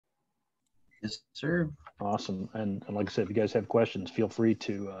Yes, sir. Awesome. And like I said, if you guys have questions, feel free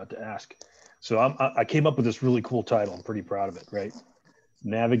to ask. So I came up with this really cool title. I'm pretty proud of it, right?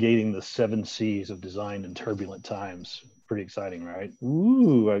 Navigating the 7 C's of Design in Turbulent Times. Pretty exciting, right?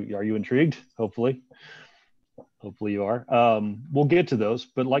 Ooh, are you intrigued? Hopefully you are. We'll get to those,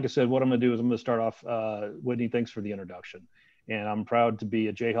 but like I said, what I'm going to do is I'm going to start off. Whitney, thanks for the introduction, and I'm proud to be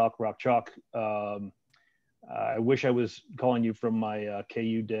a Jayhawk Rock Chalk. I wish I was calling you from my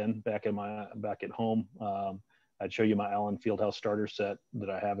KU den back at home. I'd show you my Allen Fieldhouse starter set that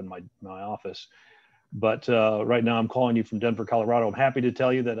I have in my office. But right now I'm calling you from Denver, Colorado. I'm happy to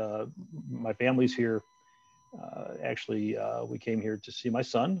tell you that my family's here. Actually, we came here to see my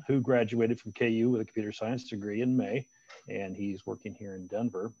son, who graduated from KU with a computer science degree in May, and he's working here in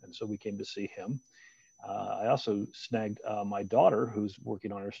Denver. And so we came to see him. I also snagged my daughter, who's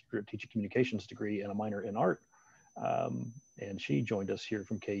working on her strategic communications degree and a minor in art. And she joined us here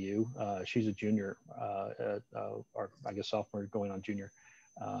from KU. She's a junior, or I guess sophomore going on junior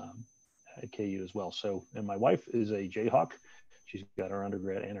at KU as well. So, and my wife is a Jayhawk. She's got her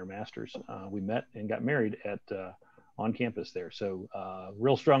undergrad and her master's. We met and got married at on campus there. So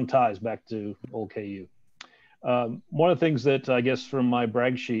real strong ties back to old KU. One of the things that I guess from my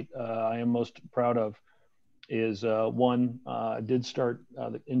brag sheet I am most proud of is one, I did start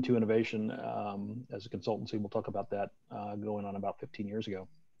the IN2 Innovation as a consultancy. We'll talk about that going on about 15 years ago.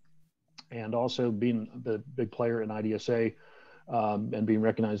 And also being the big player in IDSA and being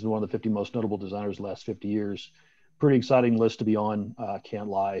recognized as one of the 50 most notable designers the last 50 years. Pretty exciting list to be on, can't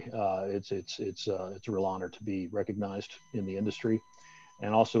lie. It's a real honor to be recognized in the industry.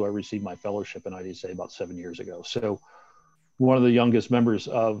 And also I received my fellowship in IDSA about 7 years ago. So one of the youngest members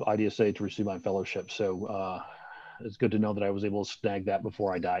of IDSA to receive my fellowship. So it's good to know that I was able to snag that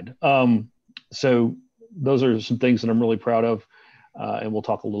before I died. So those are some things that I'm really proud of. And we'll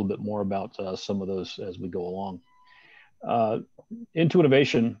talk a little bit more about some of those as we go along. IN2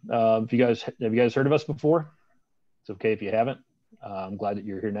 Innovation, have you guys heard of us before? It's okay if you haven't. I'm glad that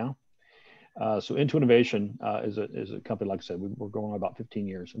you're here now. So IN2 Innovation is a company, like I said, we're going on about 15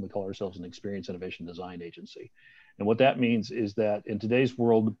 years, and we call ourselves an experience innovation design agency. And what that means is that in today's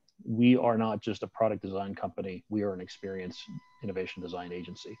world, we are not just a product design company, we are an experience innovation design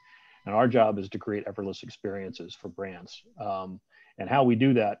agency. And our job is to create effortless experiences for brands. And how we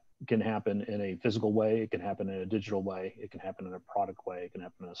do that can happen in a physical way, it can happen in a digital way, it can happen in a product way, it can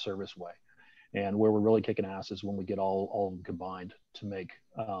happen in a service way. And where we're really kicking ass is when we get all of them combined to make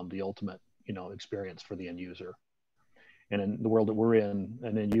the ultimate, experience for the end user. And in the world that we're in,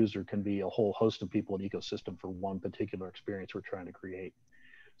 an end user can be a whole host of people and ecosystem for one particular experience we're trying to create.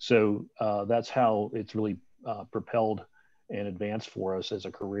 So that's how it's really propelled and advanced for us as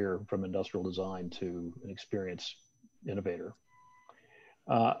a career from industrial design to an experience innovator.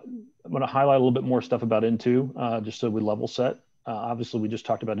 I'm going to highlight a little bit more stuff about IN2, just so we level set. Obviously, we just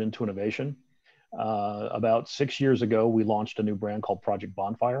talked about IN2 Innovation. About 6 years ago, we launched a new brand called Project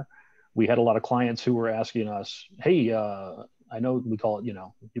Bonfire. We had a lot of clients who were asking us, hey, I know we call it,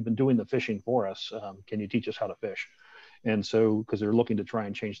 you've been doing the fishing for us. Can you teach us how to fish? And so, because they're looking to try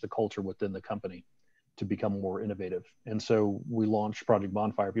and change the culture within the company to become more innovative. And so we launched Project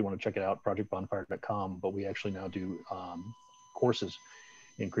Bonfire. If you want to check it out, projectbonfire.com. But we actually now do courses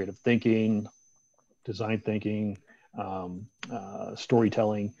in creative thinking, design thinking,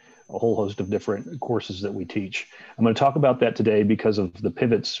 storytelling, a whole host of different courses that we teach. I'm going to talk about that today because of the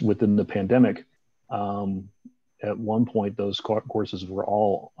pivots within the pandemic. At one point, those courses were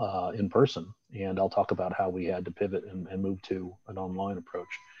all in person, and I'll talk about how we had to pivot and move to an online approach.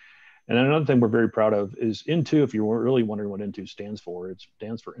 And another thing we're very proud of is IN2, if you were really wondering what IN2 stands for, it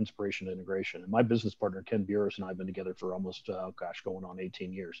stands for Inspiration and Integration. And my business partner, Ken Burris, and I have been together for almost, going on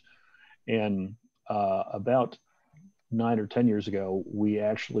 18 years. And about 9 or 10 years ago, we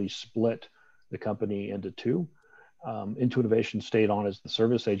actually split the company into two. IN2 Innovation stayed on as the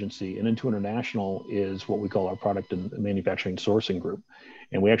service agency, and IN2 International is what we call our product and manufacturing sourcing group.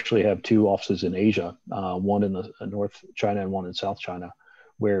 And we actually have 2 offices in Asia, one in the North China and one in South China,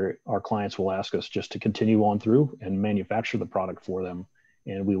 where our clients will ask us just to continue on through and manufacture the product for them,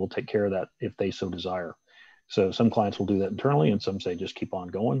 and we will take care of that if they so desire. So some clients will do that internally, and some say just keep on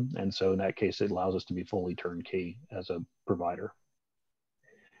going. And so in that case, it allows us to be fully turnkey as a provider.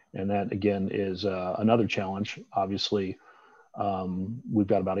 And that, again, is another challenge. Obviously, we've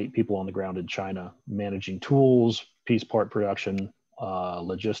got about 8 people on the ground in China managing tools, piece part production,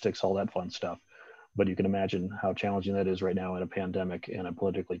 logistics, all that fun stuff. But you can imagine how challenging that is right now in a pandemic and a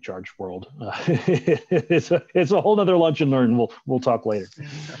politically charged world. It's a whole nother lunch and learn. We'll talk later.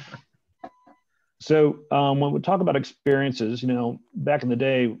 So when we talk about experiences, back in the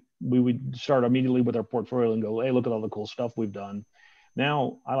day, we would start immediately with our portfolio and go, hey, look at all the cool stuff we've done.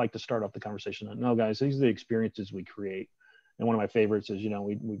 Now I like to start off the conversation. No, guys, these are the experiences we create. And one of my favorites is,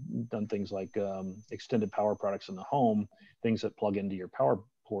 we've done things like extended power products in the home, things that plug into your power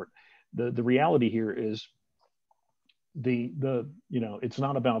port. The reality here is it's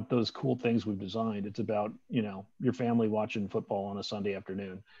not about those cool things we've designed. It's about, your family watching football on a Sunday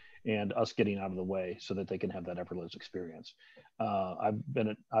afternoon and us getting out of the way so that they can have that effortless experience. I've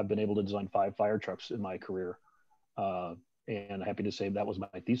been able to design 5 fire trucks in my career. And happy to say that was my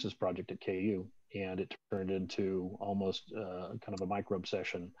thesis project at KU, and it turned into almost kind of a micro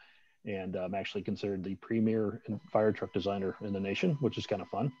obsession. And I'm actually considered the premier fire truck designer in the nation, which is kind of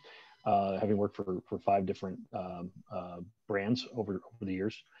fun. Having worked for 5 different brands over the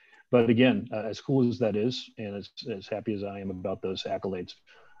years. But again, as cool as that is, and as happy as I am about those accolades,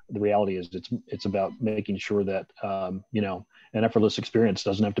 the reality is it's about making sure that, an effortless experience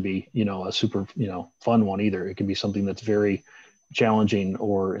doesn't have to be, a super, fun one either. It can be something that's very challenging,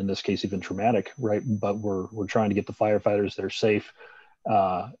 or in this case, even traumatic, right? But we're trying to get the firefighters that are safe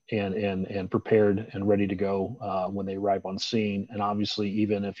and prepared and ready to go when they arrive on scene. And obviously,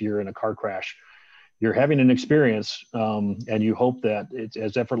 even if you're in a car crash, you're having an experience, and you hope that it's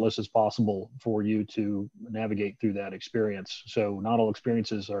as effortless as possible for you to navigate through that experience. So not all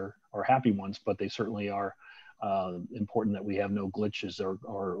experiences are happy ones, but they certainly are important that we have no glitches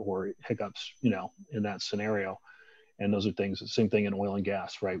or hiccups, in that scenario. And those are things, the same thing in oil and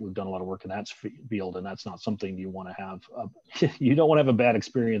gas, right? We've done a lot of work in that field, and that's not something you want to have. You don't want to have a bad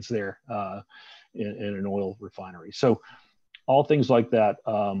experience there in an oil refinery. So all things like that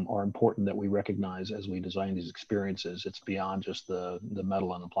are important that we recognize as we design these experiences. It's beyond just the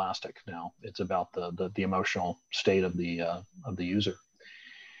metal and the plastic now. It's about the emotional state of the user.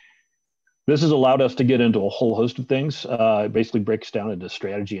 This has allowed us to get into a whole host of things. It basically breaks down into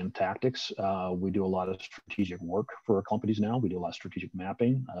strategy and tactics. We do a lot of strategic work for our companies now. We do a lot of strategic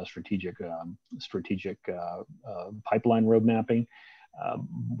mapping, strategic pipeline road mapping,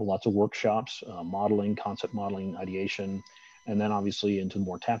 lots of workshops, modeling, concept modeling, ideation, and then obviously into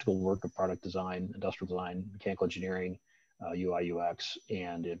more tactical work of product design, industrial design, mechanical engineering, UI, UX,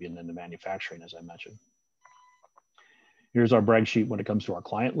 and even into manufacturing, as I mentioned. Here's our brag sheet when it comes to our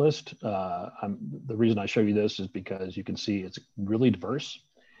client list. The reason I show you this is because you can see it's really diverse.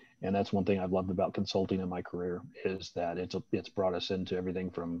 And that's one thing I've loved about consulting in my career, is that it's brought us into everything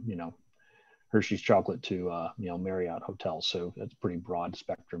from, Hershey's chocolate to, Marriott hotels. So it's a pretty broad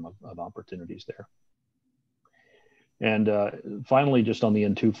spectrum of opportunities there. And finally, just on the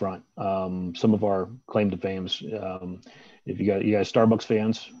IN2 front, some of our claim to fames, if you guys Starbucks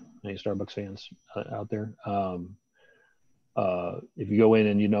fans, any Starbucks fans out there? If you go in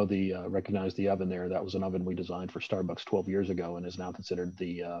and recognize the oven there, that was an oven we designed for Starbucks 12 years ago and is now considered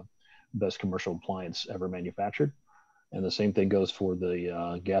the best commercial appliance ever manufactured. And the same thing goes for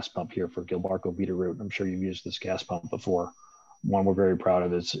the gas pump here for Gilbarco Veeder-Root. I'm sure you've used this gas pump before. One we're very proud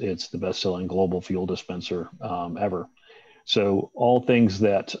of. It's the best-selling global fuel dispenser ever. So all things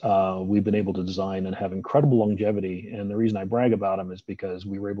that we've been able to design and have incredible longevity. And the reason I brag about them is because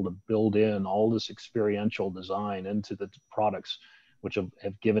we were able to build in all this experiential design into the products, which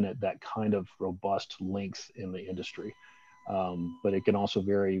have given it that kind of robust length in the industry. But it can also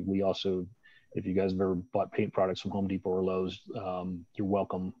vary. We also, if you guys have ever bought paint products from Home Depot or Lowe's, you're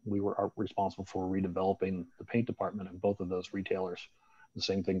welcome. We were responsible for redeveloping the paint department in both of those retailers. The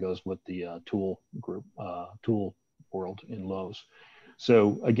same thing goes with the tool group, tool world in Lowe's.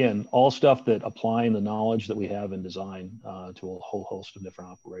 So again, all stuff that applying the knowledge that we have in design to a whole host of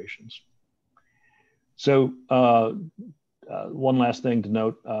different operations. So one last thing to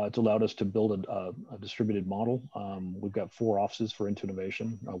note, it's allowed us to build a distributed model. We've got 4 offices for IN2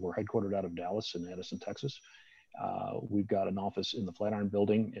 Innovation. We're headquartered out of Dallas and Addison, Texas. We've got an office in the Flatiron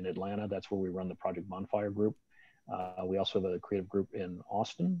Building in Atlanta. That's where we run the Project Bonfire group. We also have a creative group in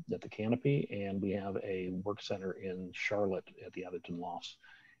Austin at the Canopy, and we have a work center in Charlotte at the Atherton Lofts.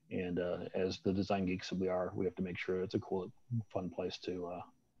 And as the design geeks that we are, we have to make sure it's a cool, fun place to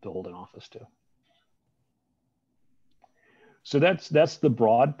hold an office to. So that's the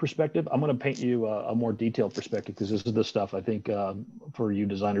broad perspective. I'm going to paint you a more detailed perspective, because this is the stuff I think for you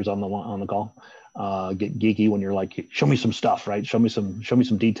designers on the call get geeky when you're like, show me some stuff, right? Show me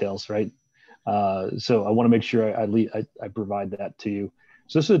some details, right? So I want to make sure I provide that to you.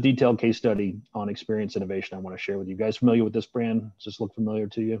 So this is a detailed case study on experience innovation I want to share with you. Guys familiar with this brand? Does this look familiar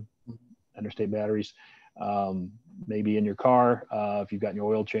to you? Interstate Batteries. Maybe in your car, if you've gotten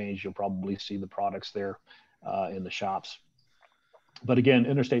your oil change, you'll probably see the products there in the shops. But again,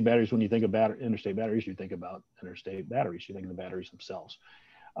 Interstate Batteries, when you think about Interstate Batteries, you think about Interstate Batteries. You think of the batteries themselves.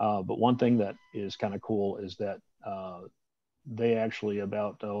 But one thing that is kind of cool is that they actually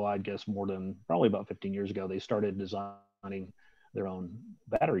I guess probably about 15 years ago, they started designing their own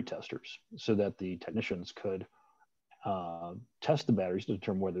battery testers so that the technicians could test the batteries to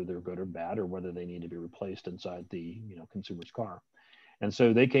determine whether they're good or bad or whether they need to be replaced inside the consumer's car. And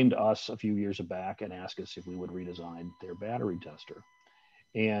so they came to us a few years back and asked us if we would redesign their battery tester.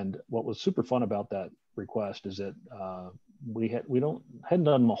 And what was super fun about that request is that we hadn't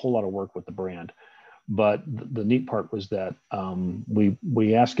done a whole lot of work with the brand, but the neat part was that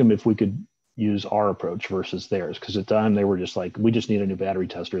we asked them if we could use our approach versus theirs, because at the time they were just like, we just need a new battery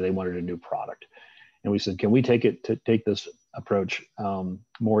tester. They wanted a new product. And we said, can we take this approach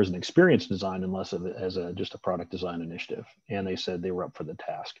more as an experience design and less of it as just a product design initiative? And they said they were up for the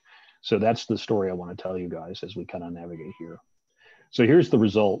task. So that's the story I want to tell you guys as we kind of navigate here. So here's the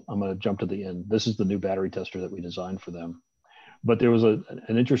result. I'm going to jump to the end. This is the new battery tester that we designed for them. But there was an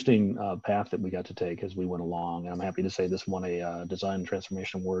interesting path that we got to take as we went along. And I'm happy to say this won a Design and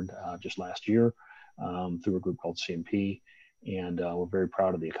Transformation Award just last year through a group called CMP. And we're very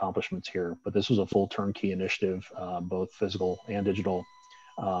proud of the accomplishments here. But this was a full turnkey initiative, both physical and digital,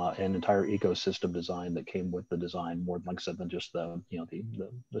 and entire ecosystem design that came with the design, more like I said, than just the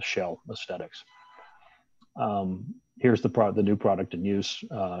shell aesthetics. Here's the new product in use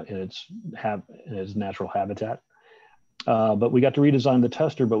in its natural habitat. But we got to redesign the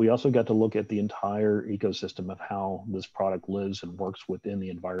tester, but we also got to look at the entire ecosystem of how this product lives and works within the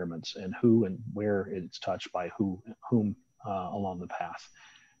environments and who and where it's touched by whom along the path.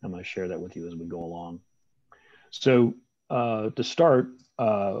 I'm going to share that with you as we go along. So to start,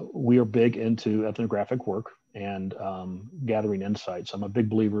 we are big into ethnographic work and gathering insights. I'm a big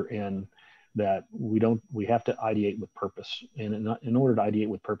believer in that we have to ideate with purpose. And in order to ideate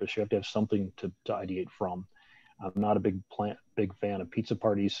with purpose, you have to have something to ideate from. I'm not a big fan of pizza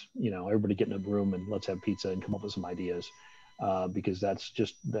parties. Everybody get in a room and let's have pizza and come up with some ideas, because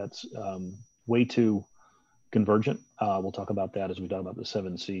that's way too convergent. We'll talk about that as we talk about the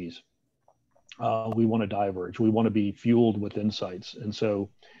 7 C's. We want to diverge. We want to be fueled with insights. And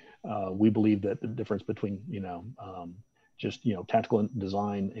so we believe that the difference between, tactical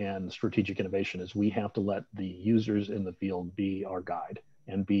design and strategic innovation is we have to let the users in the field be our guide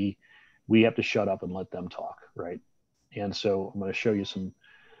and we have to shut up and let them talk, right? And so I'm going to show you some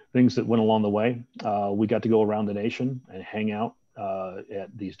things that went along the way. We got to go around the nation and hang out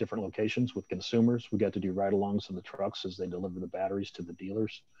at these different locations with consumers. We got to do ride-alongs in the trucks as they deliver the batteries to the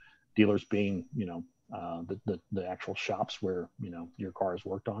dealers. Dealers being, the actual shops where your car is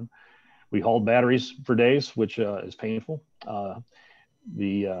worked on. We hauled batteries for days, which is painful. Where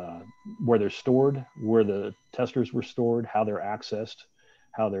they're stored, where the testers were stored, how they're accessed,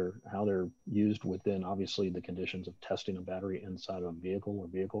 how they're used within obviously the conditions of testing a battery inside of a vehicle or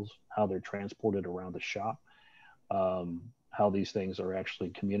vehicles, how they're transported around the shop, how these things are actually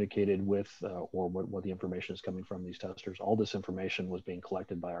communicated with, or what the information is coming from these testers. All this information was being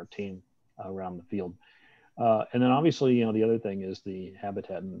collected by our team around the field. And then obviously, the other thing is the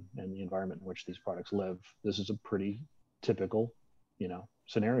habitat and the environment in which these products live. This is a pretty typical,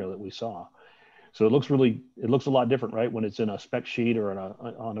 scenario that we saw. So it looks a lot different, right? When it's in a spec sheet or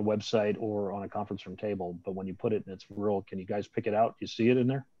on a website or on a conference room table. But when you put it in its real, can you guys pick it out? You see it in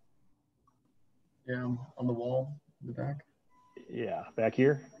there? Yeah, on the wall in the back. Yeah, back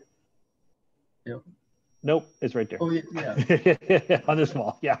here. Yep. Nope, it's right there. Oh yeah. On this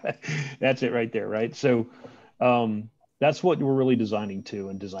wall. Yeah, that's it right there, right? So that's what we're really designing to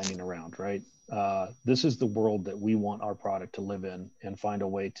and designing around, right? This is the world that we want our product to live in and find a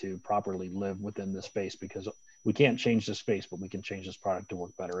way to properly live within this space, because we can't change the space, but we can change this product to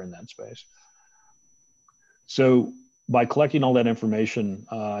work better in that space. So by collecting all that information,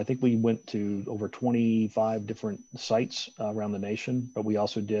 I think we went to over 25 different sites around the nation, but we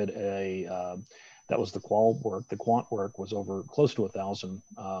also did that was the qual work. The quant work was over close to 1,000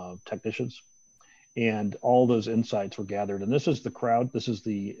 technicians. And all those insights were gathered. And this is the crowd. This is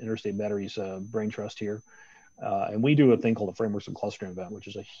the Interstate Batteries Brain Trust here. And we do a thing called the Frameworks and Clustering event, which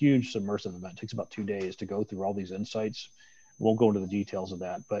is a huge submersive event. It takes about 2 days to go through all these insights. We'll go into the details of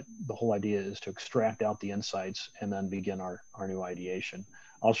that, but the whole idea is to extract out the insights and then begin our new ideation.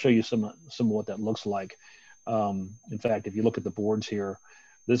 I'll show you some of what that looks like. In fact, if you look at the boards here,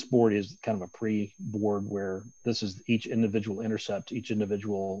 this board is kind of a pre-board where this is each individual intercept, each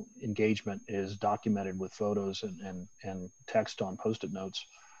individual engagement is documented with photos and text on Post-it notes.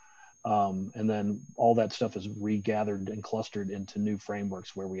 And then all that stuff is regathered and clustered into new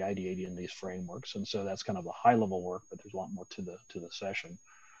frameworks where we ideate in these frameworks. And so that's kind of the high level work, but there's a lot more to the session.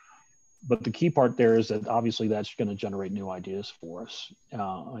 But the key part there is that obviously that's going to generate new ideas for us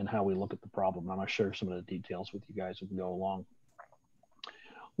and how we look at the problem. I'm going to share some of the details with you guys as we go along.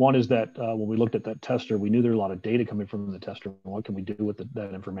 One is that when we looked at that tester, we knew there was a lot of data coming from the tester. What can we do with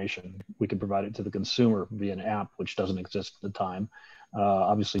that information? We can provide it to the consumer via an app, which doesn't exist at the time.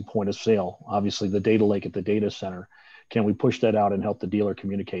 Obviously, point of sale, obviously the data lake at the data center. Can we push that out and help the dealer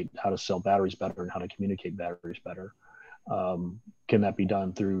communicate how to sell batteries better and how to communicate batteries better? Can that be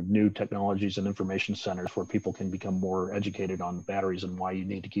done through new technologies and information centers where people can become more educated on batteries and why you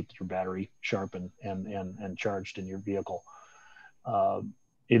need to keep your battery sharp and charged in your vehicle?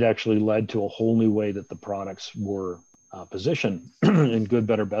 It actually led to a whole new way that the products were positioned in good,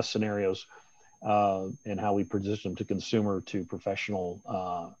 better, best scenarios, and how we position them to consumer to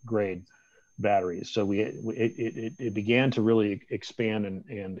professional grade batteries. So it began to really expand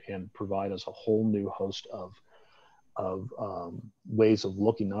and provide us a whole new host of ways of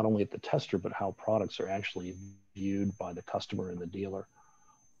looking not only at the tester, but how products are actually viewed by the customer and the dealer.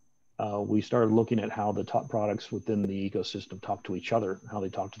 We started looking at how the top products within the ecosystem talk to each other, how they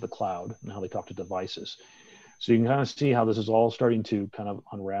talk to the cloud, and how they talk to devices. So you can kind of see how this is all starting to kind of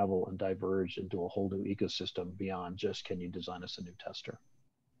unravel and diverge into a whole new ecosystem beyond just, can you design us a new tester?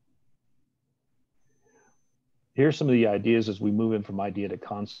 Here's some of the ideas as we move in from idea to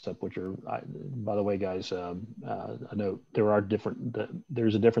concept, which are, by the way, guys, a note,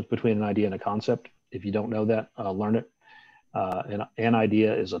 there's a difference between an idea and a concept. If you don't know that, learn it. An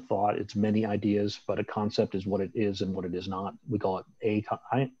idea is a thought. It's many ideas, but a concept is what it is and what it is not. We call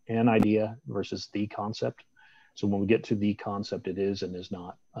it an idea versus the concept. So when we get to the concept, it is and is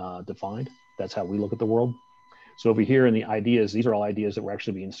not defined. That's how we look at the world. So over here in the ideas, these are all ideas that were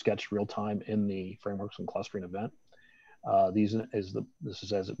actually being sketched real time in the frameworks and clustering event. This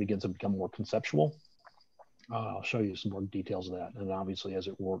is as it begins to become more conceptual. I'll show you some more details of that. And obviously as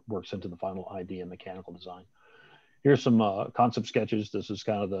it works into the final idea and mechanical design. Here's some concept sketches. This is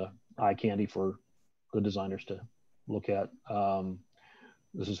kind of the eye candy for the designers to look at.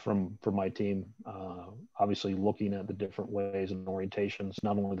 This is from my team, obviously looking at the different ways and orientations,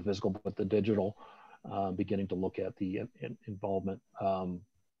 not only the physical, but the digital, beginning to look at the involvement.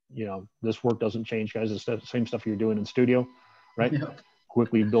 You know, this work doesn't change, guys. It's the same stuff you're doing in studio, right? Yeah.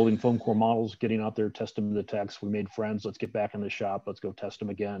 Quickly building foam core models, getting out there, test them to the text. We made friends. Let's get back in the shop. Let's go test them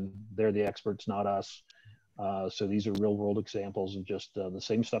again. They're the experts, not us. So these are real world examples of just the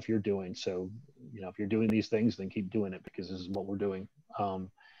same stuff you're doing. So, you know, if you're doing these things, then keep doing it because this is what we're doing.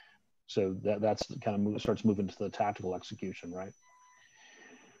 So that's the kind of starts moving to the tactical execution, right?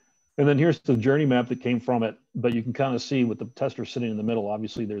 And then here's the journey map that came from it, but you can kind of see with the tester sitting in the middle,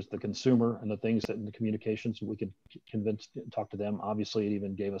 obviously there's the consumer and the things that in the communications we could talk to them. Obviously it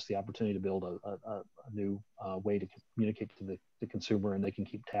even gave us the opportunity to build a new way to communicate to the consumer, and they can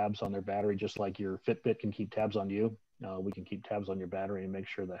keep tabs on their battery, just like your Fitbit can keep tabs on you. We can keep tabs on your battery and make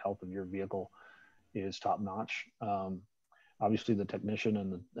sure the health of your vehicle is top notch. Obviously the technician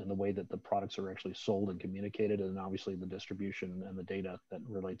and the way that the products are actually sold and communicated, and obviously the distribution and the data that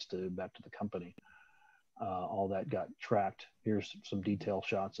relates back to the company. All that got tracked. Here's some detail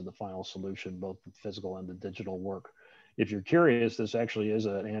shots of the final solution, both the physical and the digital work. If you're curious, this actually is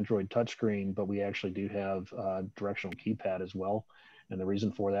an Android touchscreen, but we actually do have a directional keypad as well. And the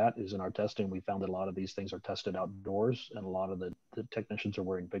reason for that is in our testing, we found that a lot of these things are tested outdoors, and a lot of the technicians are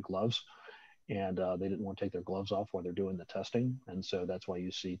wearing big gloves. And they didn't want to take their gloves off while they're doing the testing. And so that's why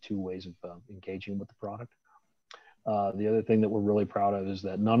you see two ways of engaging with the product. The other thing that we're really proud of is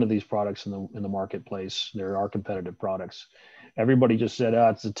that none of these products in the marketplace, there are competitive products. Everybody just said,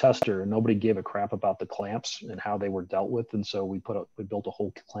 it's a tester, and nobody gave a crap about the clamps and how they were dealt with. And so we built a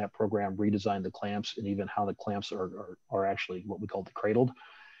whole clamp program, redesigned the clamps, and even how the clamps are actually what we call the cradled.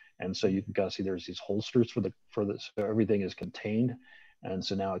 And so you can kind of see there's these holsters for this, so everything is contained. And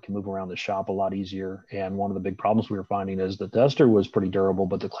so now it can move around the shop a lot easier. And one of the big problems we were finding is the tester was pretty durable,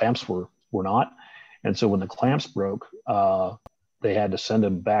 but the clamps were not. And so when the clamps broke, they had to send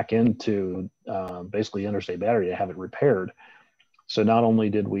them back into basically interstate battery to have it repaired. So not only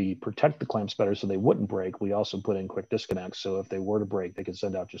did we protect the clamps better so they wouldn't break, we also put in quick disconnects. So if they were to break, they could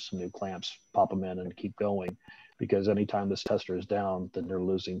send out just some new clamps, pop them in and keep going. Because anytime this tester is down, then they're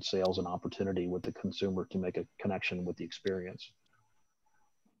losing sales and opportunity with the consumer to make a connection with the experience.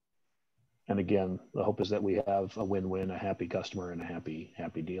 And again, the hope is that we have a win-win, a happy customer and a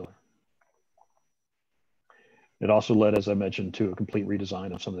happy dealer. It also led, as I mentioned, to a complete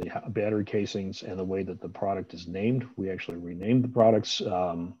redesign of some of the battery casings and the way that the product is named. We actually renamed the products,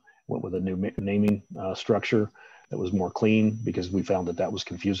 went with a new naming structure. that was more clean, because we found that that was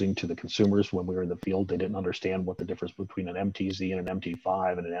confusing to the consumers when we were in the field. They didn't understand what the difference between an MTZ and an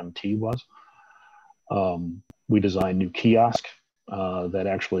MT5 and an MT was. We designed new kiosks that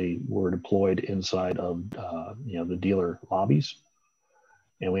actually were deployed inside of the dealer lobbies.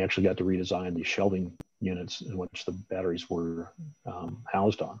 And we actually got to redesign the shelving units in which the batteries were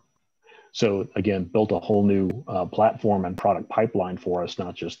housed on. So again, built a whole new platform and product pipeline for us,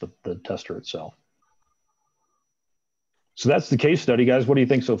 not just the tester itself. So that's the case study, guys. What do you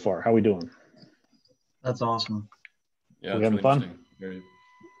think so far? How are we doing? That's awesome. Yeah, we having fun? Very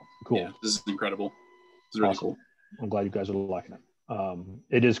cool. Yeah, this is incredible. This is really awesome. cool. I'm glad you guys are liking it.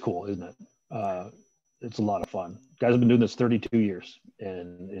 It is cool, isn't it? It's a lot of fun. Guys have been doing this 32 years,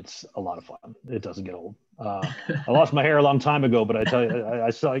 and it's a lot of fun. It doesn't get old. I lost my hair a long time ago, but I tell you,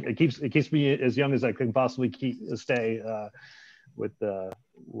 I still, it keeps me as young as I can possibly stay with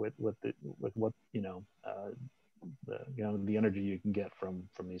what the energy you can get from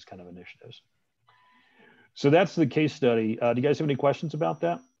these kind of initiatives. So that's the case study. Do you guys have any questions about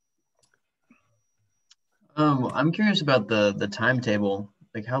that? I'm curious about the timetable.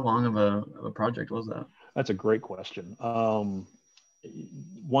 Like, how long of a project was that? That's a great question.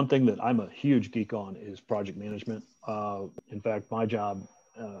 One thing that I'm a huge geek on is project management. In fact, my job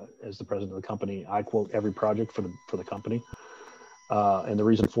as the president of the company, I quote every project for the company. And the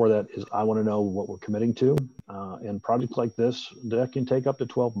reason for that is I want to know what we're committing to. And projects like this, that can take up to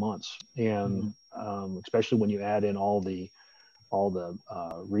 12 months. And especially when you add in all the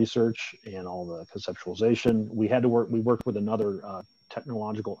research and all the conceptualization, we worked with another tech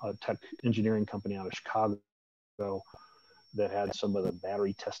engineering company out of Chicago that had some of the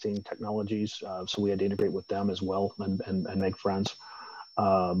battery testing technologies. So we had to integrate with them as well and make friends.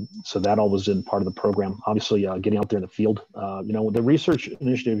 So that all was in part of the program. Obviously, getting out there in the field, the research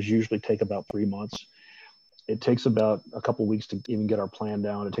initiatives usually take about 3 months. It takes about a couple of weeks to even get our plan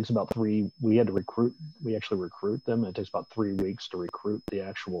down. It takes about we actually recruit them. It takes about 3 weeks to recruit the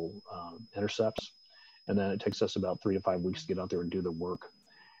actual intercepts. And then it takes us about 3 to 5 weeks to get out there and do the work.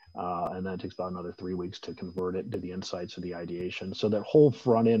 And then it takes about another 3 weeks to convert it to the insights of the ideation. So that whole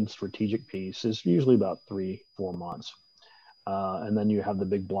front end strategic piece is usually about 3-4 months. And then you have the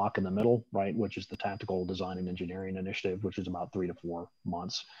big block in the middle, right, which is the tactical design and engineering initiative, which is about 3 to 4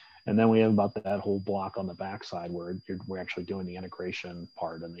 months. And then we have about that whole block on the backside where we're actually doing the integration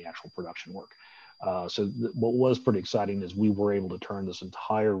part and the actual production work. So what was pretty exciting is we were able to turn this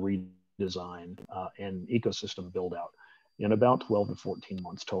entire redesign and ecosystem build out in about 12 to 14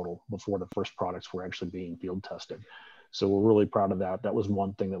 months total before the first products were actually being field tested. So we're really proud of that. That was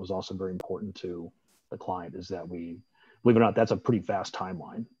one thing that was also very important to the client, is that believe it or not, that's a pretty fast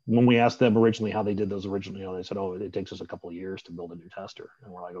timeline. When we asked them originally how they did those originally, they said, oh, it takes us a couple of years to build a new tester.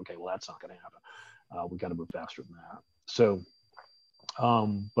 And we're like, okay, well, that's not going to happen. We got to move faster than that. So,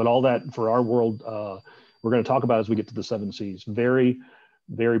 but all that for our world, we're going to talk about as we get to the 7 Cs. Very,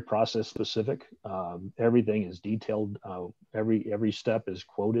 very process specific. Everything is detailed. Every step is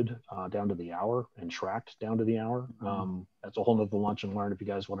quoted down to the hour and tracked down to the hour. That's a whole nother lunch and learn if you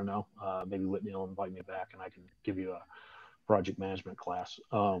guys want to know. Maybe Whitney will invite me back and I can give you a project management class.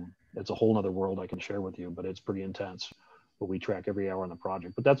 It's a whole nother world I can share with you, but it's pretty intense. But we track every hour on the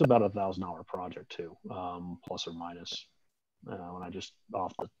project. But that's about a $1,000 project too, plus or minus. When I just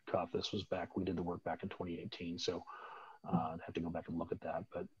off the cuff, we did the work back in 2018. So I'd have to go back and look at that,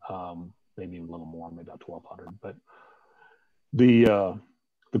 but maybe a little more, maybe about 1,200. But the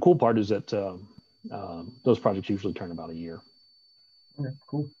cool part is that those projects usually turn about a year. Okay,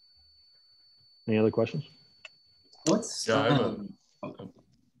 cool. Any other questions? What's Yeah,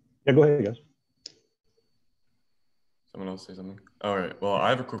 yeah, go ahead, guys. Someone else say something? All right. Well, I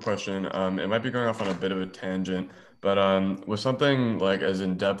have a quick question. It might be going off on a bit of a tangent, but with something like as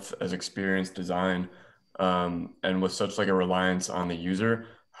in depth as experience design, and with such like a reliance on the user,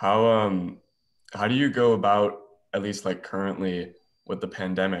 how do you go about, at least like currently with the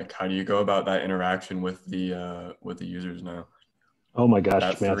pandemic, how do you go about that interaction with the users now? Oh my gosh,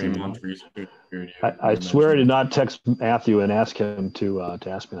 That Matthew! 3-month research period. I swear I did not text Matthew and ask him to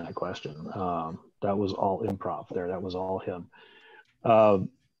ask me that question. That was all improv there. That was all him.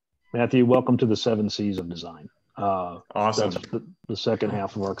 Matthew, welcome to the 7 Cs of design. Awesome. That's the second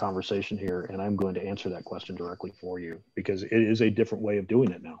half of our conversation here, and I'm going to answer that question directly for you because it is a different way of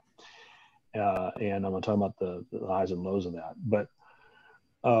doing it now. And I'm going to talk about the highs and lows of that. But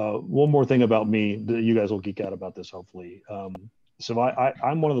one more thing about me, you guys will geek out about this hopefully. So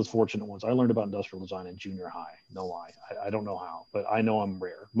I'm one of those fortunate ones. I learned about industrial design in junior high. No lie. I don't know how, but I know I'm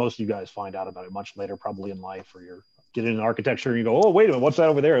rare. Most of you guys find out about it much later, probably in life, or you're getting into architecture and you go, oh, wait a minute, what's that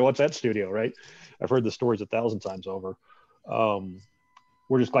over there? What's that studio, right? I've heard the stories 1,000 times over.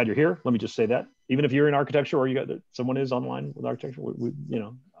 We're just glad you're here. Let me just say that. Even if you're in architecture or you got someone is online with architecture, we you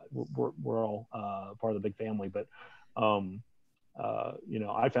know, we're all part of the big family. But you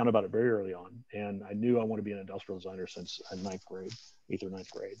know, I found about it very early on, and I knew I wanted to be an industrial designer since 8th or 9th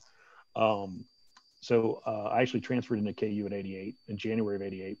grade. So I actually transferred into KU in January of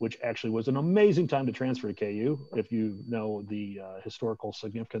 '88, which actually was an amazing time to transfer to KU. If you know the historical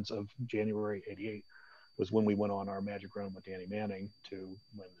significance of January '88, was when we went on our magic run with Danny Manning to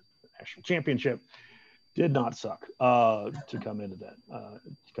win the national championship. Did not suck to come into that,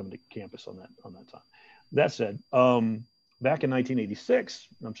 to come into campus on that time. That said, back in 1986,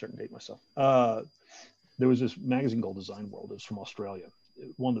 I'm starting to date myself. There was this magazine called Design World. It was from Australia.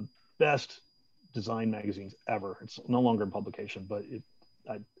 One of the best design magazines ever. It's no longer in publication, but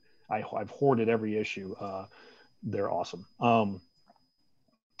I've hoarded every issue. They're awesome.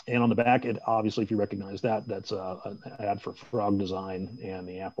 And on the back, it obviously, if you recognize that, that's an ad for Frog Design and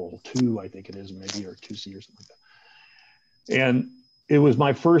the Apple II, I think it is, maybe, or 2C or something like that. And it was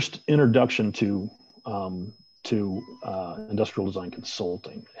my first introduction to industrial design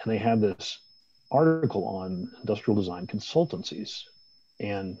consulting. And they had this article on industrial design consultancies.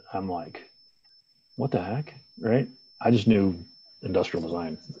 And I'm like, what the heck, right? I just knew industrial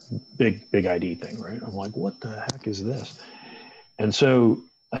design, big ID thing, right? I'm like, what the heck is this? And so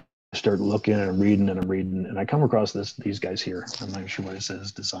I start looking and I'm reading, and I come across these guys here. I'm not sure what it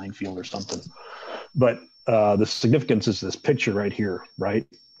says, design field or something. But the significance is this picture right here, right?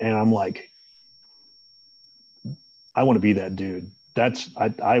 And I'm like, I want to be that dude.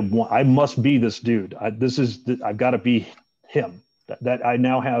 I must be this dude. I've got to be him. That I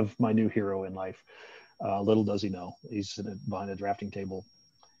now have my new hero in life. Little does he know, he's sitting behind a drafting table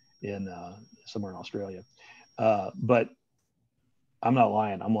in somewhere in Australia. But I'm not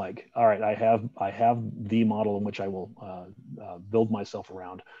lying. I'm like, all right, I have the model in which I will build myself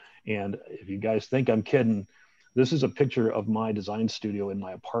around. And if you guys think I'm kidding, this is a picture of my design studio in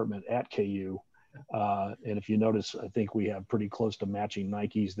my apartment at KU. And if you notice, I think we have pretty close to matching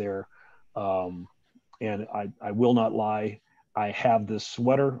Nikes there. And I will not lie. I have this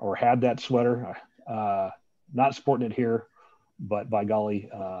sweater, or had that sweater, not sporting it here, but by golly,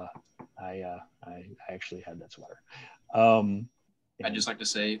 I actually had that sweater. I'd just like to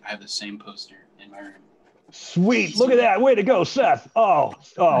say I have the same poster in my room. Sweet. Look at that. Way to go, Seth. Oh,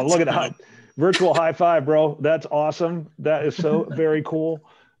 look at that. Virtual high five, bro. That's awesome. That is so very cool.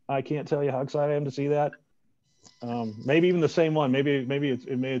 I can't tell you how excited I am to see that. Maybe even the same one. Maybe it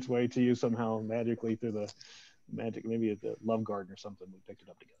made its way to you somehow magically through the magic, maybe at the Love Garden or something. We picked it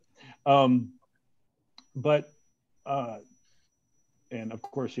up together. And of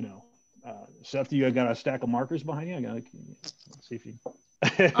course, you know, Seth, you got a stack of markers behind you. Let's see if you.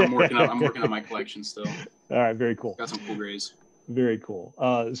 I'm working on my collection still. All right, very cool. Got some cool grays. Very cool.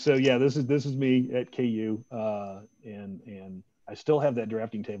 So yeah, this is me at KU, and I still have that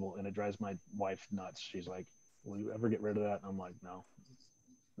drafting table, and it drives my wife nuts. She's like, "Will you ever get rid of that?" And I'm like, "No,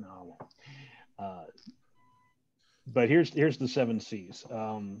 I won't." But here's the 7 C's.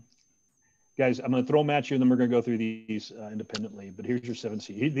 Guys, I'm going to throw them at you, and then we're going to go through these independently. But here's your 7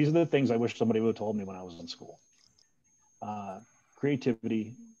 C's. These are the things I wish somebody would have told me when I was in school.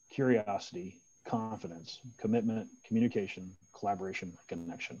 Creativity, curiosity, confidence, commitment, communication, collaboration,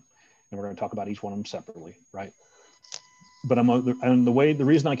 connection. And we're going to talk about each one of them separately, right? But the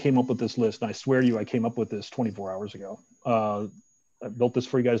reason I came up with this list, and I swear to you, I came up with this 24 hours ago. I built this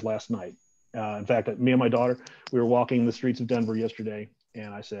for you guys last night. In fact, me and my daughter, we were walking the streets of Denver yesterday,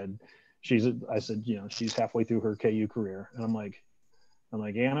 and I said, she's halfway through her KU career, and I'm like,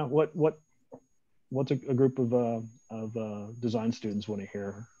 Anna, what's a group of design students want to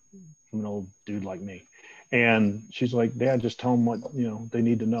hear from an old dude like me? And she's like, Dad, just tell them what they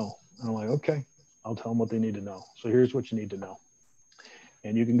need to know. And I'm like, okay, I'll tell them what they need to know. So here's what you need to know,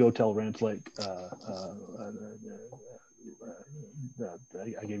 and you can go tell Rance Lake.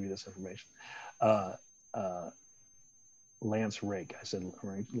 I gave you this information. Lance Rake. I said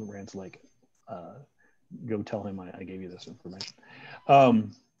Rance Lake. Go tell him I gave you this information.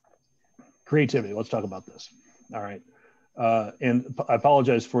 Creativity. Let's talk about this. All right. And I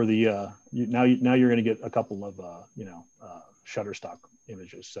apologize for the now you're going to get a couple of Shutterstock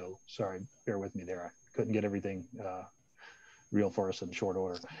images. So sorry, bear with me there. I couldn't get everything real for us in short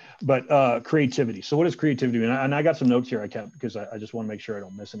order. But creativity. So what is creativity? And I got some notes here I kept because I just want to make sure I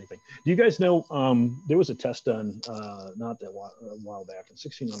don't miss anything. Do you guys know there was a test done not that a while back, and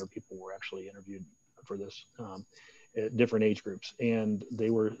 1,600 people were actually interviewed for this at different age groups, and they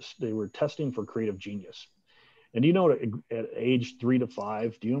were testing for creative genius. And you know, at age 3 to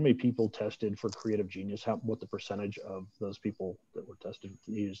 5, do you know how many people tested for creative genius? What the percentage of those people that were tested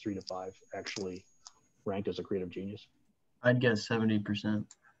at ages 3 to 5 actually ranked as a creative genius? I'd guess 70%.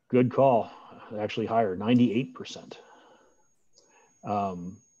 Good call. Actually higher, 98%.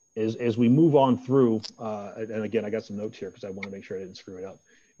 As we move on through, and again, I got some notes here because I want to make sure I didn't screw it up.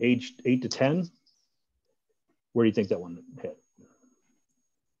 Age 8 to 10, where do you think that one hit?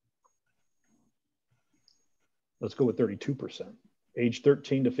 Let's go with 32%. Age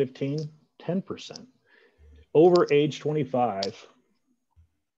 13 to 15, 10%. Over age 25,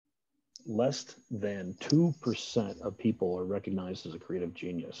 less than 2% of people are recognized as a creative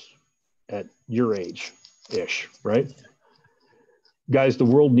genius at your age-ish, right? Guys, the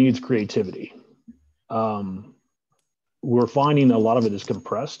world needs creativity. We're finding a lot of it is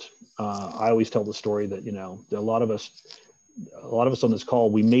compressed. I always tell the story that, you know, a lot of us on this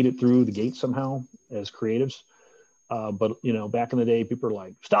call, we made it through the gate somehow as creatives. But, you know, back in the day, people are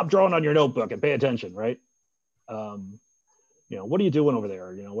like, stop drawing on your notebook and pay attention, right? You know, what are you doing over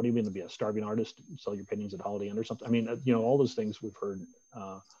there? You know, what do you mean to be a starving artist, sell your paintings at Holiday Inn or something? I mean, you know, all those things we've heard.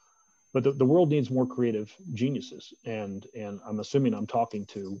 But the world needs more creative geniuses. And I'm assuming I'm talking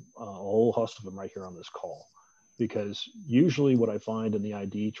to a whole host of them right here on this call. Because usually what I find in the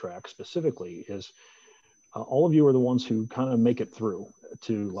ID track specifically is all of you are the ones who kind of make it through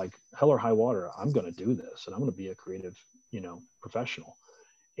to like hell or high water. I'm going to do this and I'm going to be a creative, you know, professional.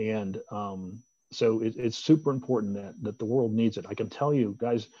 And so it's super important that the world needs it. I can tell you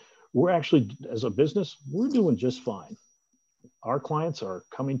guys, we're actually, as a business, we're doing just fine. Our clients are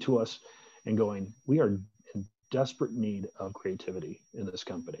coming to us and going, we are in desperate need of creativity in this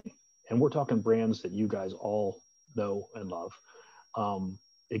company. And we're talking brands that you guys all know and love.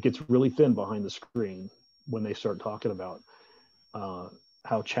 It gets really thin behind the screen when they start talking about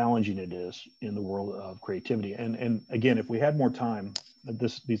how challenging it is in the world of creativity. And again, if we had more time,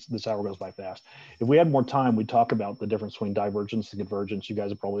 this hour goes by fast. If we had more time, we'd talk about the difference between divergence and convergence. You guys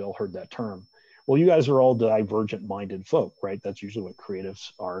have probably all heard that term. Well, you guys are all divergent-minded folk, right? That's usually what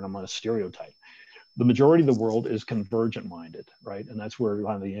creatives are, and I'm going to stereotype. The majority of the world is convergent-minded, right? And that's where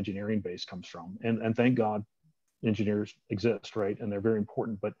kind of the engineering base comes from. And thank God engineers exist, right? And they're very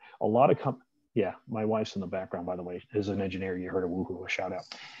important. But a lot of yeah, my wife's in the background, by the way, is an engineer. You heard a woohoo, a shout out.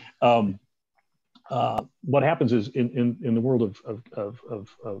 What happens is in the world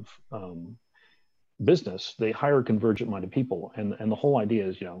of business, they hire convergent-minded people, and the whole idea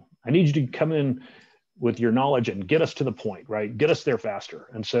is, you know, I need you to come in with your knowledge and get us to the point, right? Get us there faster.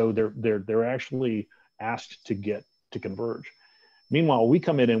 And so they're actually asked to converge. Meanwhile, we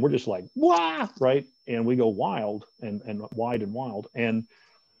come in and we're just like, wah, right? And we go wild and wide and wild. And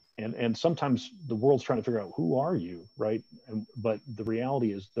sometimes the world's trying to figure out, who are you, right? But the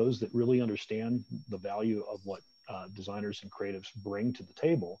reality is those that really understand the value of what designers and creatives bring to the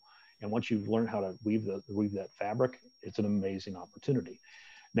table. And once you've learned how to weave that fabric, it's an amazing opportunity.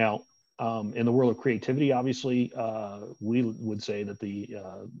 Now, in the world of creativity, obviously, we would say that the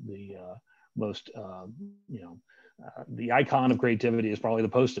most, the icon of creativity is probably the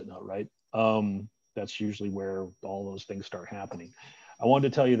Post-it note, right? That's usually where all those things start happening. I wanted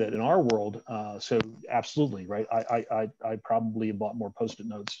to tell you that in our world, so absolutely, right? I probably have bought more Post-it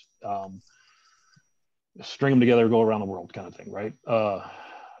notes, string them together, go around the world kind of thing, right?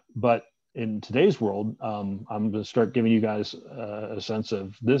 But in today's world, I'm going to start giving you guys a sense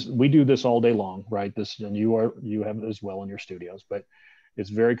of this. We do this all day long, right? This, and you have it as well in your studios, but it's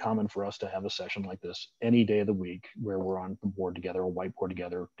very common for us to have a session like this any day of the week where we're on the board together, a whiteboard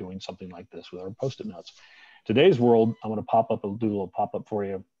together, doing something like this with our Post-it notes. Today's world, I'm going to do a little pop-up for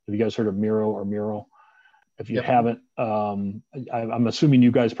you. Have you guys heard of Miro or Mural? If you haven't, I'm assuming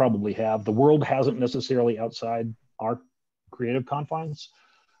you guys probably have. The world hasn't necessarily outside our creative confines,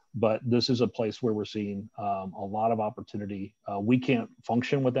 but this is a place where we're seeing a lot of opportunity. We can't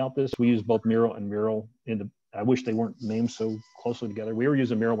function without this. We use both Miro and Mural. I wish they weren't named so closely together. We were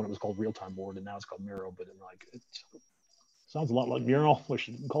using Miro when it was called Real-Time Board, and now it's called Miro, but it sounds a lot like Mural. Wish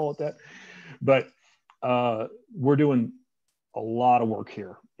you didn't call it that. But we're doing a lot of work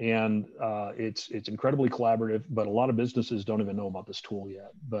here, and it's incredibly collaborative, but a lot of businesses don't even know about this tool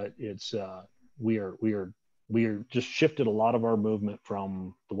yet. But it's we are just shifted a lot of our movement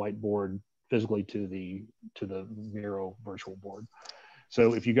from the whiteboard physically to the Miro virtual board.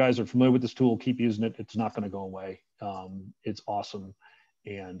 So if you guys are familiar with this tool, keep using it. It's not going to go away. It's awesome,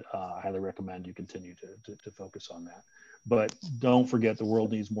 and I highly recommend you continue to focus on that. But don't forget, the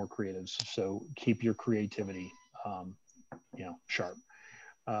world needs more creatives. So keep your creativity, sharp.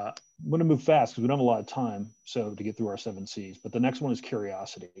 I'm going to move fast because we don't have a lot of time. So to get through our 7 C's, but the next one is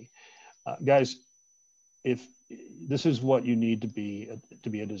curiosity. Guys, if this is what you need to be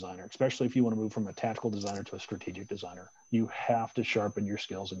a designer, especially if you want to move from a tactical designer to a strategic designer, you have to sharpen your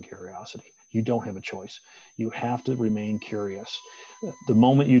skills and curiosity. You don't have a choice. You have to remain curious. The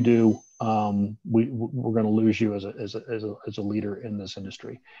moment you do, we're going to lose you as a leader in this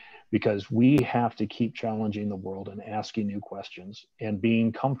industry, because we have to keep challenging the world and asking new questions and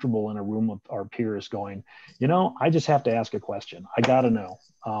being comfortable in a room of our peers going, I just have to ask a question. I got to know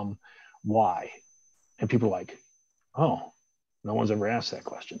why. And people are like, oh, no one's ever asked that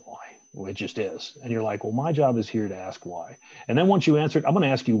question. Why? Well, it just is. And you're like, well, my job is here to ask why. And then once you answer it, I'm going to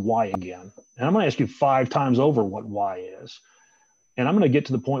ask you why again. And I'm going to ask you 5 times over what why is. And I'm going to get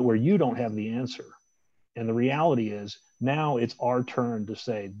to the point where you don't have the answer. And the reality is now it's our turn to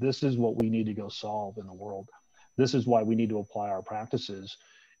say, this is what we need to go solve in the world. This is why we need to apply our practices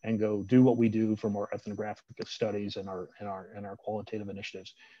and go do what we do from our ethnographic studies and our qualitative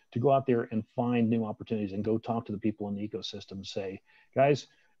initiatives, to go out there and find new opportunities and go talk to the people in the ecosystem and say, guys,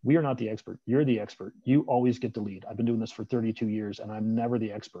 we are not the expert. You're the expert. You always get to lead. I've been doing this for 32 years and I'm never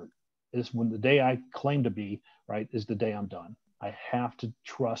the expert. It's when the day I claim to be, right, is the day I'm done. I have to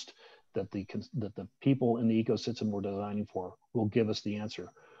trust that the people in the ecosystem we're designing for will give us the answer.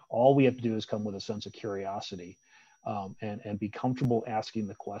 All we have to do is come with a sense of curiosity and be comfortable asking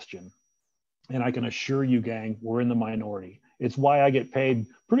the question. And I can assure you, gang, we're in the minority. It's why I get paid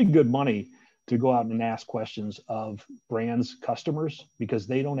pretty good money to go out and ask questions of brands' customers, because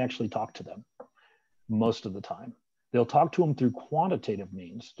they don't actually talk to them most of the time. They'll talk to them through quantitative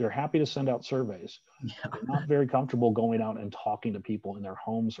means. They're happy to send out surveys. Yeah. They're not very comfortable going out and talking to people in their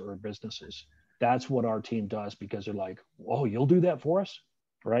homes or businesses. That's what our team does, because they're like, oh, you'll do that for us,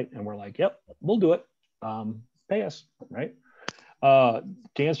 right? And we're like, yep, we'll do it. Pay us, right? To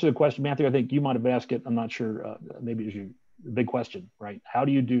answer the question, Matthew, I think you might have asked it. I'm not sure. Maybe it's your big question, right? How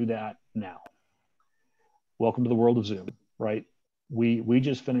do you do that now? Welcome to the world of Zoom, right? We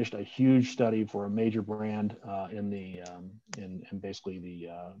just finished a huge study for a major brand in basically the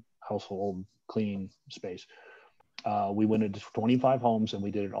household cleaning space. We went into 25 homes and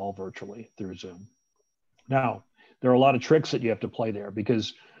we did it all virtually through Zoom. Now, there are a lot of tricks that you have to play there,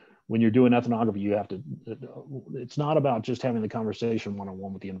 because when you're doing ethnography, you have to, it's not about just having the conversation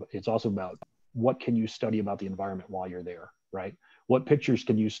one-on-one with it's also about what can you study about the environment while you're there, right? What pictures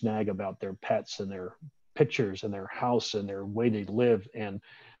can you snag about their pets and their pictures and their house and their way they live and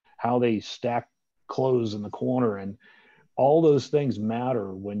how they stack clothes in the corner, and all those things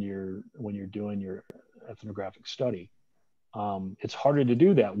matter when you're doing your ethnographic study. It's harder to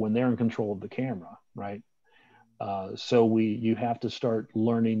do that when they're in control of the camera, right? So you have to start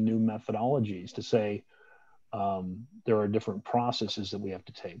learning new methodologies to say there are different processes that we have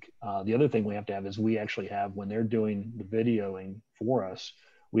to take. The other thing we have to have is we actually have, when they're doing the videoing for us,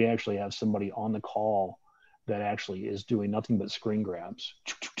 we actually have somebody on the call that actually is doing nothing but screen grabs.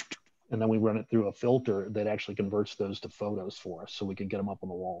 And then we run it through a filter that actually converts those to photos for us so we can get them up on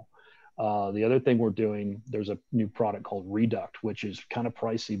the wall. The other thing we're doing, there's a new product called Reduct, which is kind of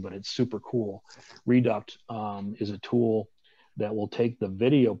pricey, but it's super cool. Reduct is a tool that will take the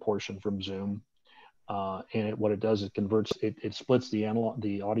video portion from Zoom, and what it does is it splits the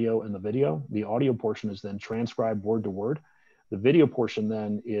audio and the video. The audio portion is then transcribed word to word. The video portion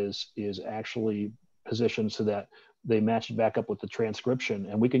then is actually positioned so that they match it back up with the transcription,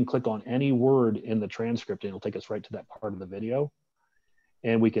 and we can click on any word in the transcript and it'll take us right to that part of the video.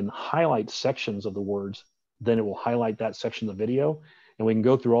 And we can highlight sections of the words, then it will highlight that section of the video, and we can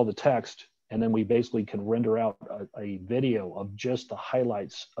go through all the text, and then we basically can render out a video of just the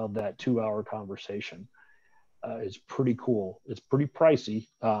highlights of that 2-hour conversation. It's pretty cool. It's pretty pricey,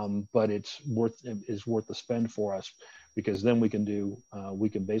 but it's worth the spend for us, because then we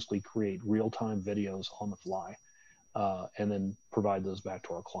can basically create real-time videos on the fly, and then provide those back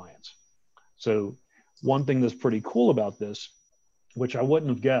to our clients. So one thing that's pretty cool about this, which I wouldn't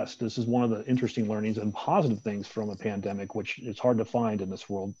have guessed, this is one of the interesting learnings and positive things from a pandemic, which is hard to find in this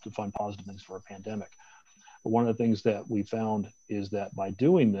world, to find positive things for a pandemic. But one of the things that we found is that by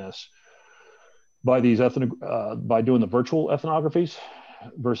doing this, by doing the virtual ethnographies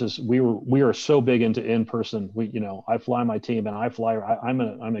versus we are so big into in-person. I fly my team and I'm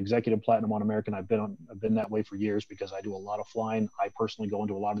an executive platinum on American. I've been that way for years because I do a lot of flying. I personally go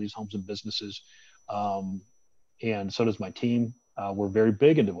into a lot of these homes and businesses, and so does my team. We're very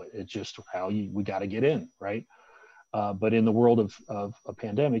big into it. It's just how we got to get in, right? But in the world of a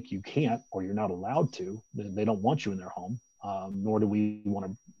pandemic, you can't, or you're not allowed to. They don't want you in their home, nor do we want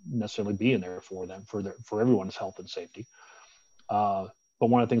to necessarily be in there for them, for everyone's health and safety. But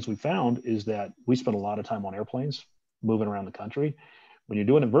one of the things we found is that we spent a lot of time on airplanes, moving around the country. When you're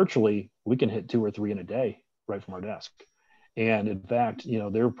doing it virtually, we can hit 2 or 3 in a day right from our desk. And in fact, you know,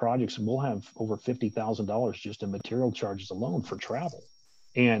 their projects will have over $50,000 just in material charges alone for travel.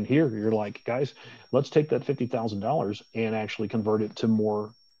 And here you're like, guys, let's take that $50,000 and actually convert it to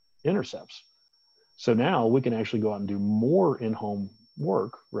more intercepts. So now we can actually go out and do more in-home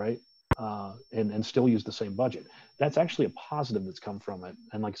work, right? And still use the same budget. That's actually a positive that's come from it.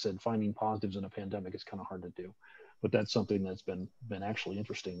 And like I said, finding positives in a pandemic is kind of hard to do, but that's something that's been actually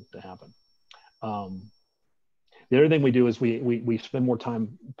interesting to happen. The other thing we do is we spend more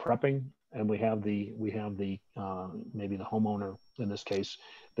time prepping, and we have the maybe the homeowner in this case,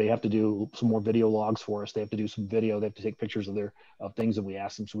 they have to do some more video logs for us. They have to do some video. They have to take pictures of things that we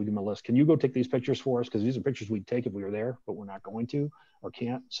ask them. So we give them a list. Can you go take these pictures for us? Because these are pictures we'd take if we were there, but we're not going to or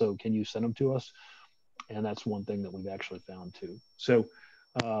can't. So can you send them to us? And that's one thing that we've actually found too. So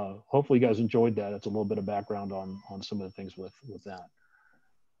hopefully you guys enjoyed that. It's a little bit of background on some of the things with that.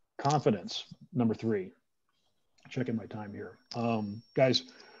 Confidence, number 3. Checking my time here. Guys,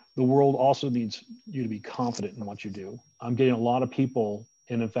 the world also needs you to be confident in what you do. I'm getting a lot of people,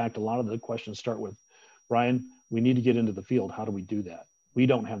 and in fact, a lot of the questions start with, Brian, we need to get into the field. How do we do that? We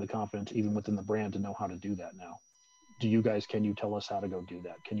don't have the confidence even within the brand to know how to do that now. Do you guys, can you tell us how to go do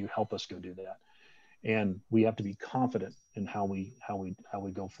that? Can you help us go do that? And we have to be confident in how we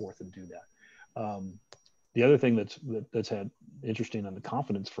go forth and do that. The other thing that's had interesting on the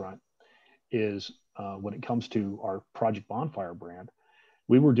confidence front is when it comes to our Project Bonfire brand,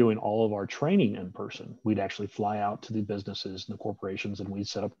 we were doing all of our training in person. We'd actually fly out to the businesses and the corporations, and we'd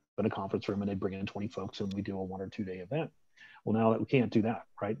set up in a conference room, and they'd bring in 20 folks, and we do a 1 or 2 day event. Well, now that we can't do that,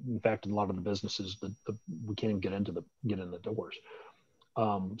 right? In fact, in a lot of the businesses, we can't even get in the doors.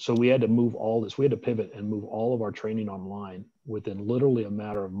 So we had to move all this. We had to pivot and move all of our training online within literally a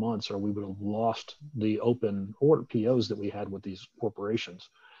matter of months, or we would have lost the open order POs that we had with these corporations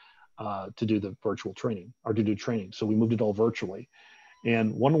to do the virtual training or to do training. So we moved it all virtually.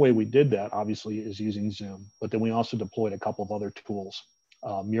 And one way we did that, obviously, is using Zoom. But then we also deployed a couple of other tools.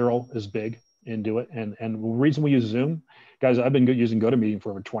 Mural is big into it. And the reason we use Zoom, guys, I've been using GoToMeeting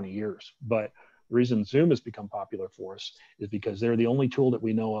for over 20 years. But the reason Zoom has become popular for us is because they're the only tool that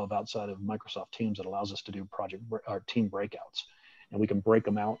we know of outside of Microsoft Teams that allows us to do team breakouts. And we can break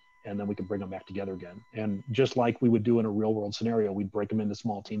them out, and then we can bring them back together again. And just like we would do in a real world scenario, we'd break them into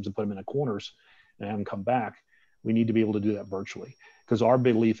small teams and put them in the corners and have them come back. We need to be able to do that virtually, because our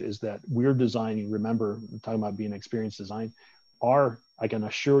belief is that we're designing, remember, I'm talking about being experienced design, I can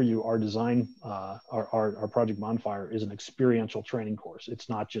assure you our design, our Project Bonfire is an experiential training course. It's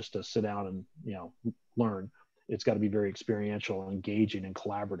not just to sit down and learn. It's got to be very experiential, engaging, and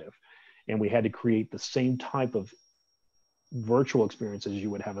collaborative. And we had to create the same type of virtual experience as you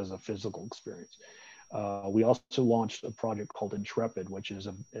would have as a physical experience. We also launched a project called Intrepid, which is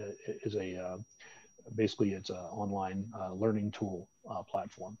basically it's an online learning tool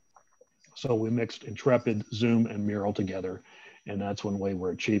platform. So we mixed Intrepid, Zoom, and Mural together, and that's one way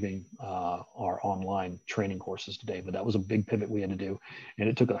we're achieving our online training courses today. But that was a big pivot we had to do, and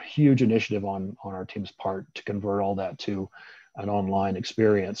it took a huge initiative on our team's part to convert all that to an online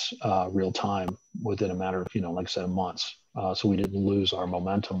experience real time within a matter of, like I said, months. So we didn't lose our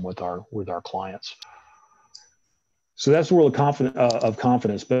momentum with our clients. So that's the world of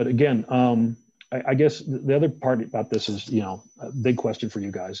confidence. But again, I guess the other part about this is, a big question for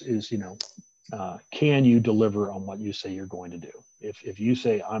you guys is, can you deliver on what you say you're going to do? If you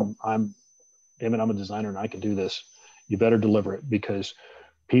say I'm a designer and I can do this, you better deliver it, because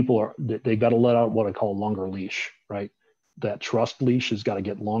people they got to let out what I call a longer leash, right? That trust leash has got to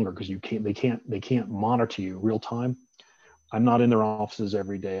get longer, because they can't monitor you real time. I'm not in their offices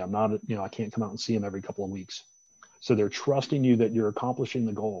every day. I'm not, I can't come out and see them every couple of weeks. So they're trusting you that you're accomplishing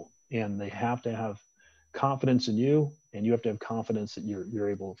the goal, and they have to have confidence in you, and you have to have confidence that you're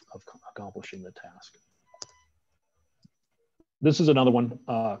able of accomplishing the task. This is another one,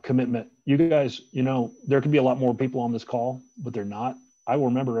 commitment. You guys, there could be a lot more people on this call, but they're not. I will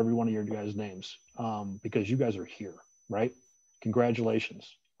remember every one of your guys' names because you guys are here, right?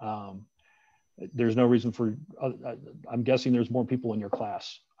 Congratulations. There's no reason for, I'm guessing there's more people in your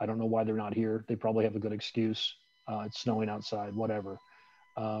class. I don't know why they're not here. They probably have a good excuse. It's snowing outside, whatever.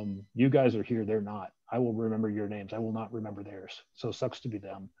 You guys are here, they're not. I will remember your names. I will not remember theirs. So it sucks to be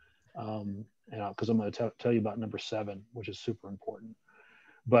them. Because I'm going to tell you about number 7, which is super important.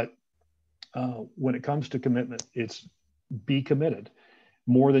 But when it comes to commitment, it's be committed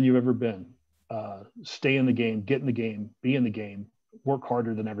more than you've ever been. Stay in the game, get in the game, be in the game, work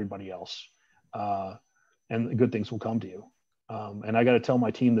harder than everybody else. And good things will come to you. And I got to tell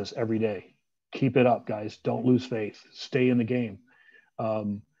my team this every day. Keep it up, guys. Don't lose faith. Stay in the game.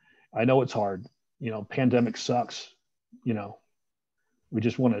 I know it's hard. Pandemic sucks. We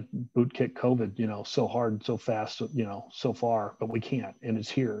just want to boot kick COVID, so hard, so fast, so far, but we can't, and it's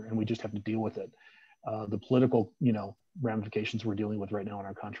here, and we just have to deal with it. The political, ramifications we're dealing with right now in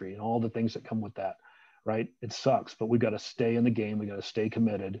our country, and all the things that come with that, right? It sucks, but we've got to stay in the game. We got to stay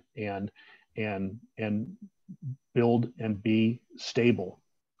committed and build and be stable,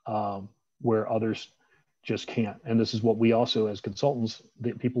 where others just can't. And this is what we also, as consultants,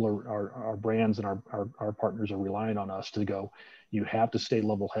 the people our brands and our partners are relying on us to go, you have to stay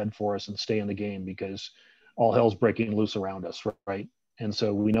level head for us and stay in the game, because all hell's breaking loose around us, right? And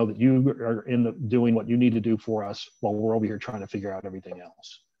so we know that you are doing what you need to do for us while we're over here trying to figure out everything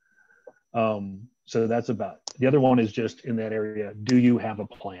else. So that's about it. The other one is just in that area. Do you have a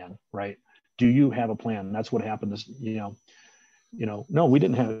plan, right? Do you have a plan? That's what happened this, no, we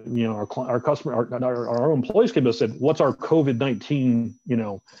didn't have, our customer, our employees came to us and said, what's our COVID-19,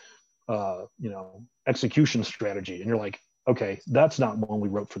 execution strategy? And you're like, okay, that's not one we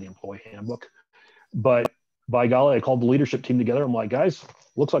wrote for the employee handbook. But by golly, I called the leadership team together. I'm like, guys,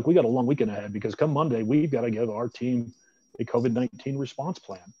 looks like we got a long weekend ahead, because come Monday, we've got to give our team a COVID-19 response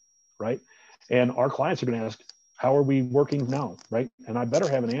plan, right? And our clients are going to ask, how are we working now, right? And I better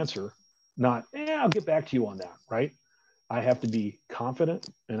have an answer, not, I'll get back to you on that, right? I have to be confident,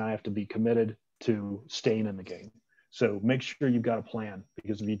 and I have to be committed to staying in the game. So make sure you've got a plan,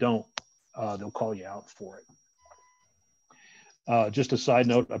 because if you don't, they'll call you out for it. Just a side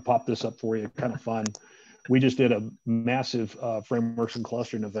note, I popped this up for you, kind of fun. We just did a massive frameworks and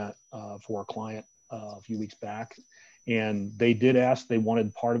clustering event for a client a few weeks back. And they did ask, they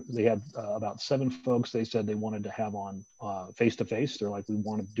wanted they had about 7 folks they said they wanted to have on face-to-face. They're like, we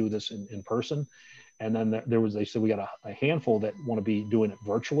want to do this in person. And then they said, we got a handful that want to be doing it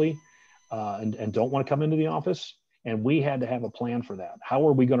virtually and don't want to come into the office. And we had to have a plan for that. How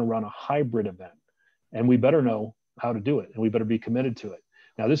are we going to run a hybrid event? And we better know how to do it, and we better be committed to it.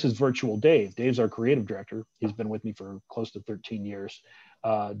 Now, this is virtual Dave. Dave's our creative director. He's been with me for close to 13 years.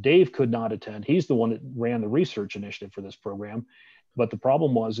 Dave could not attend. He's the one that ran the research initiative for this program. But the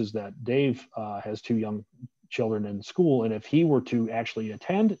problem is that Dave has 2 young children in school. And if he were to actually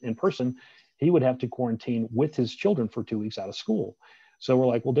attend in person, he would have to quarantine with his children for 2 weeks out of school. So we're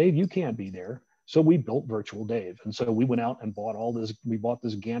like, well, Dave, you can't be there. So we built virtual Dave. And so we went out and bought all this. We bought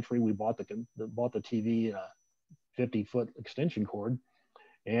this gantry. We bought the TV, 50-foot extension cord.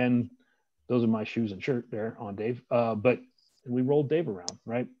 And those are my shoes and shirt there on Dave. But we rolled Dave around,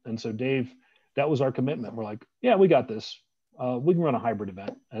 right? And so Dave, that was our commitment. We're like, yeah, we got this. We can run a hybrid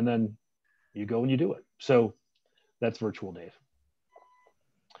event. And then you go and you do it. So that's virtual Dave.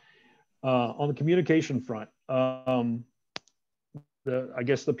 On the communication front, I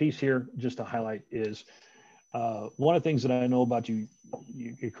guess the piece here just to highlight is one of the things that I know about you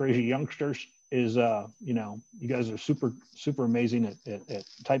crazy youngsters is, you guys are super amazing at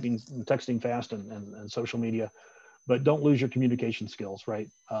typing and texting fast and social media, but don't lose your communication skills, right?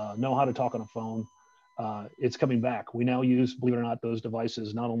 Know how to talk on a phone. It's coming back. We now use, believe it or not, those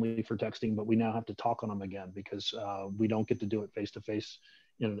devices not only for texting, but we now have to talk on them again, because we don't get to do it face to face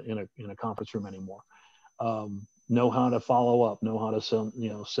in a conference room anymore. Know how to follow up, know how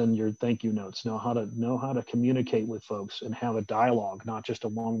to send your thank you notes, know how to communicate with folks and have a dialogue, not just a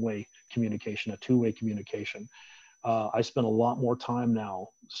one-way communication, a two-way communication. I spend a lot more time now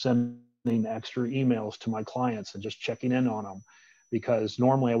sending extra emails to my clients and just checking in on them, because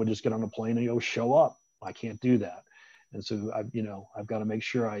normally I would just get on a plane and show up. I can't do that. And so I've got to make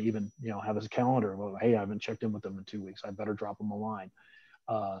sure I even, have a calendar. Well, hey, I haven't checked in with them in 2 weeks. I better drop them a line.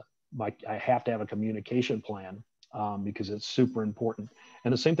 I have to have a communication plan because it's super important.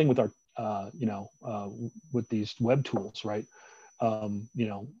 And the same thing with our, with these web tools, right?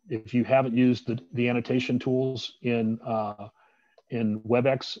 If you haven't used the annotation tools in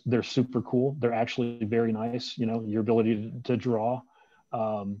WebEx, they're super cool. They're actually very nice. Your ability to draw.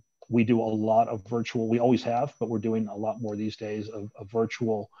 We do a lot of virtual, we always have, but we're doing a lot more these days of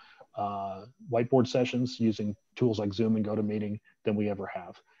virtual whiteboard sessions using tools like Zoom and GoToMeeting than we ever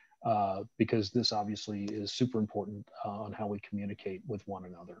have, because this obviously is super important on how we communicate with one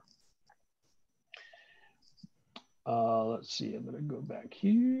another. Let's see, I'm gonna go back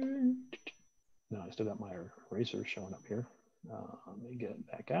here. No, I still got my eraser showing up here. Let me get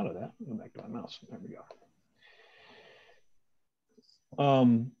back out of that, go back to my mouse, there we go.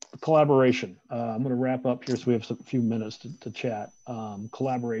 Collaboration. I'm going to wrap up here so we have a few minutes to chat.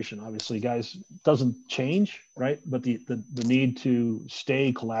 Collaboration, obviously, guys, doesn't change, right? But the need to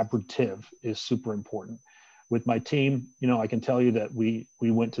stay collaborative is super important. With my team, I can tell you that we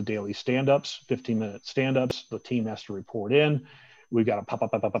went to daily stand-ups, 15-minute stand-ups. The team has to report in. we've got a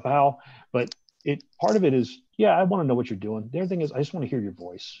pow. But part of it is, yeah, I want to know what you're doing. The other thing is, I just want to hear your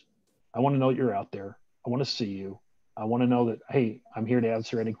voice. I want to know that you're out there. I want to see you. I want to know that, hey, I'm here to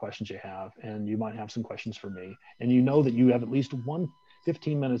answer any questions you have, and you might have some questions for me. And you know that you have at least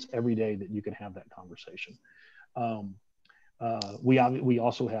 15 minutes every day that you can have that conversation. We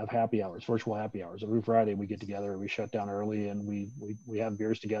also have happy hours, virtual happy hours. Every Friday we get together, we shut down early, and we have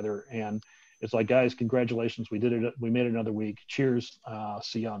beers together. And it's like, guys, congratulations, we did it. We made it another week. Cheers.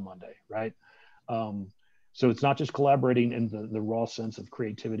 See you on Monday, right? So it's not just collaborating in the raw sense of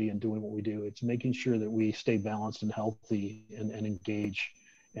creativity and doing what we do. It's making sure that we stay balanced and healthy and engage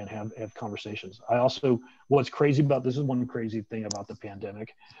and have conversations. What's crazy about this is one crazy thing about the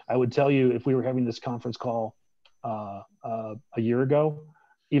pandemic. I would tell you, if we were having this conference call a year ago,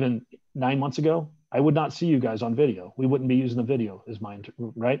 even 9 months ago, I would not see you guys on video. We wouldn't be using the video,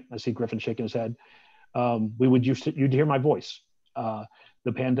 right? I see Griffin shaking his head. You'd hear my voice.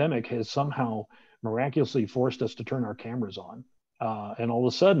 The pandemic has somehow miraculously forced us to turn our cameras on. And all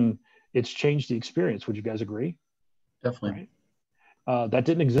of a sudden, it's changed the experience. Would you guys agree? Definitely. Right? That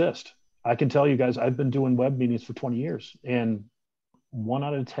didn't exist. I can tell you guys, I've been doing web meetings for 20 years, and 1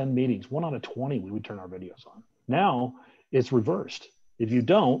 out of 10 meetings, 1 out of 20, we would turn our videos on. Now it's reversed. If you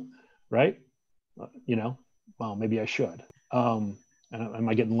don't, right, well, maybe I should. And am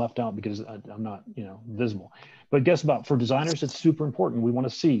I getting left out because I'm not, visible? But guess about, for designers, it's super important. We want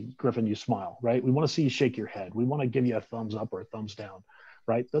to see, Griffin, you smile, right? We want to see you shake your head. We want to give you a thumbs up or a thumbs down,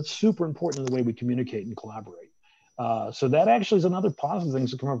 right? That's super important in the way we communicate and collaborate. So that actually is another positive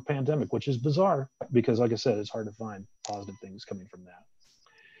things that come from a pandemic, which is bizarre because, like I said, it's hard to find positive things coming from that.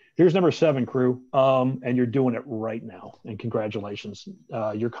 Here's number 7, crew, and you're doing it right now. And congratulations.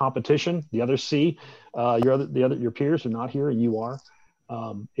 Your competition, the other C, your peers are not here, and you are.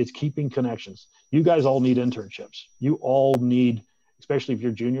 It's keeping connections. You guys all need internships. You all need, especially if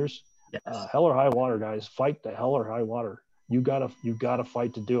you're juniors, yes. Hell or high water, guys. Fight the hell or high water. You gotta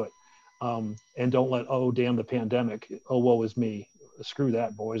fight to do it. And don't let, oh, damn the pandemic, oh, woe is me. Screw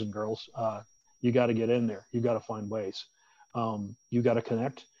that, boys and girls. You got to get in there. You got to find ways. You got to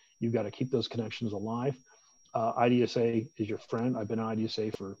connect. You got to keep those connections alive. IDSA is your friend. I've been on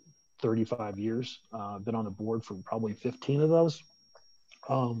IDSA for 35 years. I've been on the board for probably 15 of those.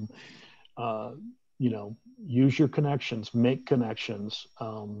 Use your connections, make connections,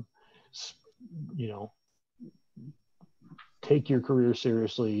 take your career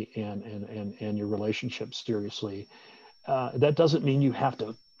seriously and your relationships seriously. That doesn't mean you have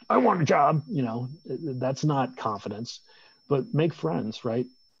to, I want a job, that's not confidence, but make friends, right?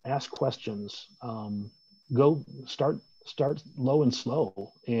 Ask questions, go start low and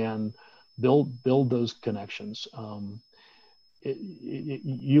slow and build those connections.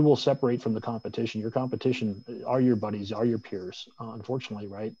 You will separate from the competition. Your competition are your buddies, are your peers, unfortunately,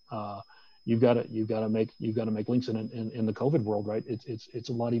 right? You've got to make links in the COVID world, right? It's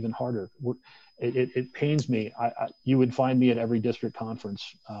a lot even harder. It pains me. You would find me at every district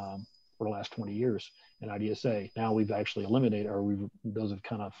conference for the last 20 years in IDSA. Now we've actually eliminated, or those have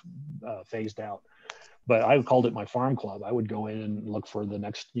kind of phased out. But I called it my farm club. I would go in and look for the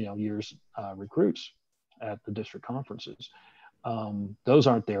next year's recruits at the district conferences. Those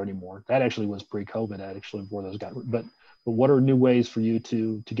aren't there anymore. That actually was pre-COVID. Actually, before those got. But what are new ways for you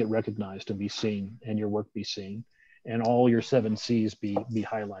to get recognized and be seen, and your work be seen, and all your 7 C's be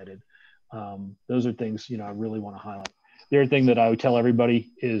highlighted? Those are things I really want to highlight. The other thing that I would tell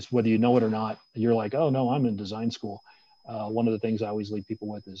everybody is, whether you know it or not, you're like, oh no, I'm in design school. One of the things I always leave people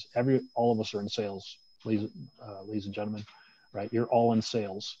with is all of us are in sales, ladies and gentlemen, right? You're all in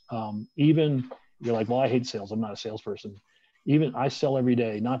sales. Even you're like, well, I hate sales. I'm not a salesperson. Even I sell every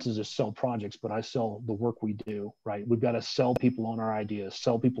day, not to just sell projects, but I sell the work we do, right? We've got to sell people on our ideas,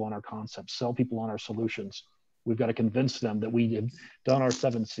 sell people on our concepts, sell people on our solutions. We've got to convince them that we have done our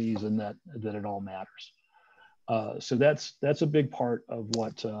 7 C's and that it all matters. So that's a big part of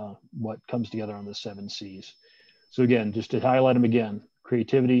what comes together on the 7 C's. So again, just to highlight them again: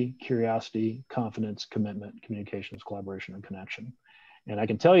 creativity, curiosity, confidence, commitment, communications, collaboration, and connection. And I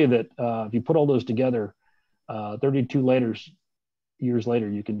can tell you that if you put all those together, 32 years later,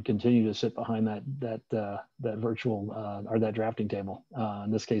 you can continue to sit behind that virtual or that drafting table.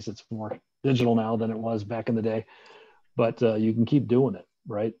 In this case, it's more digital now than it was back in the day, but you can keep doing it,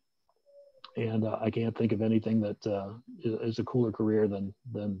 right? And I can't think of anything that is a cooler career than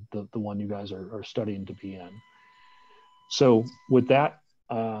the one you guys are studying to be in. So with that,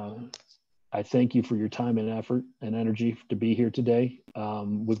 I thank you for your time and effort and energy to be here today.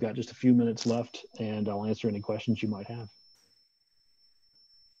 We've got just a few minutes left, and I'll answer any questions you might have.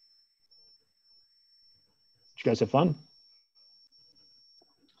 Did you guys have fun?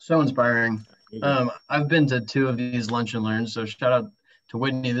 So inspiring. I've been to 2 of these lunch and learns, so shout out to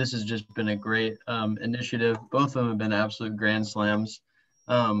Whitney. This has just been a great initiative. Both of them have been absolute grand slams.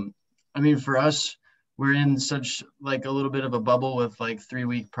 I mean, for us, we're in such like a little bit of a bubble with like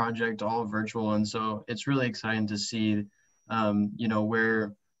 3-week project, all virtual, and so it's really exciting to see, you know,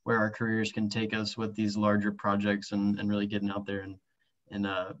 where our careers can take us with these larger projects, and really getting out there and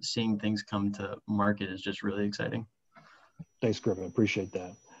seeing things come to market is just really exciting. Thanks, Griffin. I appreciate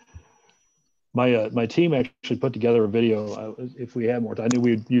that. My team actually put together a video. If we had more time, I knew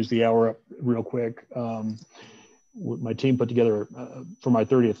we'd use the hour up real quick. My team put together for my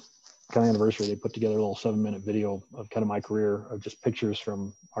 30th kind of anniversary. They put together a little 7-minute video of kind of my career, of just pictures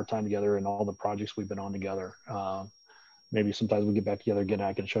from our time together and all the projects we've been on together. Maybe sometimes we get back together again.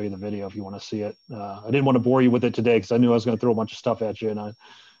 I can show you the video if you want to see it. I didn't want to bore you with it today because I knew I was going to throw a bunch of stuff at you, and I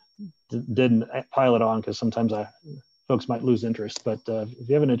didn't pile it on because sometimes folks might lose interest. But if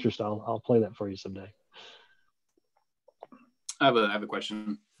you have an interest, I'll play that for you someday. I have a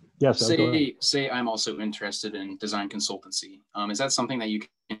question. Yes. Say I'm also interested in design consultancy. Is that something that you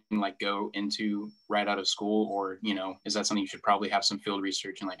can like go into right out of school, or you know, is that something you should probably have some field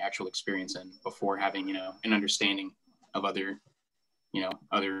research and like actual experience in before having, you know, an understanding of other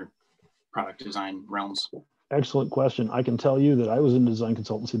product design realms? Excellent question. I can tell you that I was in design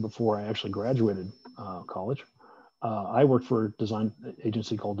consultancy before I actually graduated college. I worked for a design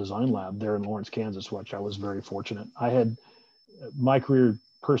agency called Design Lab there in Lawrence, Kansas, which I was very fortunate. I had my career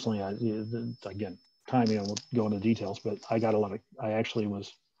personally, again, timing, I won't go into details, but I actually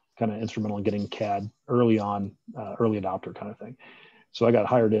was kind of instrumental in getting CAD early on, early adopter kind of thing. So I got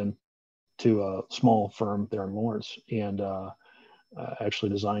hired in to a small firm there in Lawrence, and actually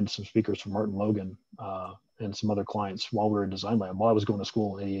designed some speakers for Martin Logan and some other clients while we were in Design Lab, while I was going to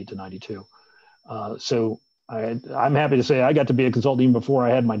school in 88 to 92. So I'm happy to say I got to be a consultant even before I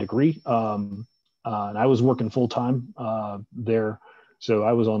had my degree. And I was working full time there. So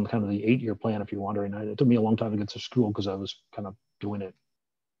I was on kind of the 8-year plan, if you're wondering. It took me a long time to get to school because I was kind of doing it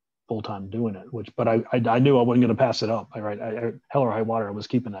full time, but I knew I wasn't going to pass it up. Hell or high water, I was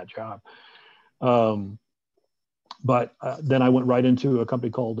keeping that job. But then I went right into a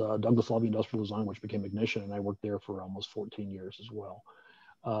company called Douglas Lobby Industrial Design, which became Ignition, and I worked there for almost 14 years as well,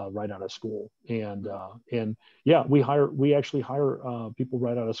 right out of school. And yeah, we actually hire people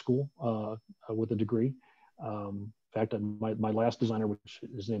right out of school with a degree. In fact, my last designer, which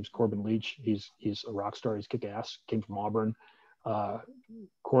his name's Corbin Leach, he's a rock star. He's kick ass. Came from Auburn.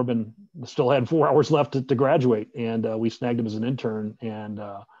 Corbin still had 4 hours left to graduate, and we snagged him as an intern, and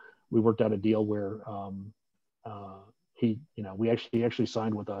we worked out a deal where he actually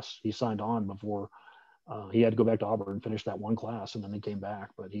signed with us. He signed on before he had to go back to Auburn and finish that one class, and then he came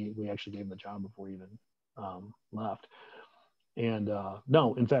back. But we actually gave him the job before he even left. And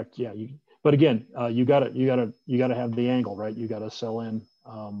no, in fact, yeah. But again, you gotta have the angle, right? You gotta sell in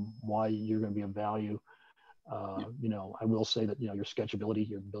why you're going to be of value. You know, I will say that, you know, your sketchability,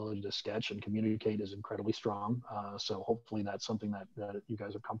 your ability to sketch and communicate is incredibly strong. So hopefully that's something that you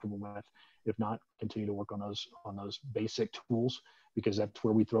guys are comfortable with. If not, continue to work on those basic tools, because that's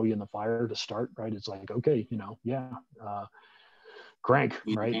where we throw you in the fire to start, right? It's like, okay, you know, yeah, crank,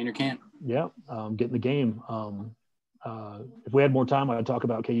 right? Can or can't. Yeah, get in the game. If we had more time, I'd talk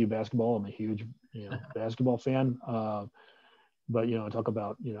about KU basketball. I'm a huge, basketball fan. But, you know, I talk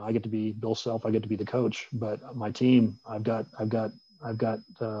about, you know, I get to be Bill Self, I get to be the coach, but my team, I've got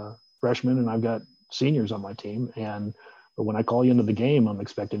freshmen and I've got seniors on my team. But when I call you into the game, I'm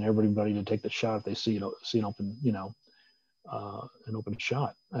expecting everybody to take the shot. If they see an open, an open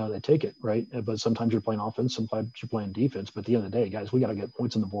shot, they take it, right? But sometimes you're playing offense, sometimes you're playing defense. But at the end of the day, guys, we got to get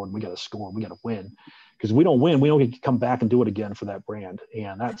points on the board. We got to score. We got to win. Because if we don't win, we don't get to come back and do it again for that brand.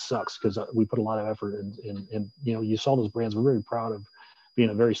 And that sucks, because we put a lot of effort in, you know, you saw those brands. We're very proud of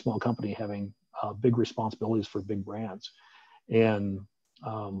being a very small company, having big responsibilities for big brands. And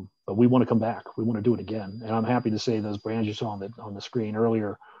but we want to come back. We want to do it again. And I'm happy to say those brands you saw on the screen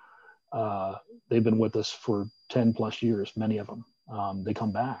earlier, they've been with us for 10 plus years, many of them. They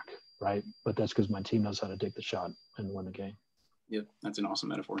come back, right? But that's because my team knows how to take the shot and win the game. Yep, that's an awesome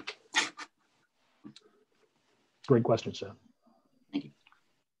metaphor. Great question, Seth. Thank you.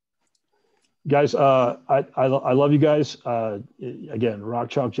 Guys, I love you guys. Again, Rock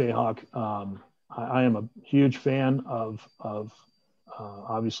Chalk Jayhawk. I am a huge fan of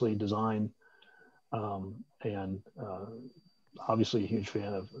obviously design, and obviously a huge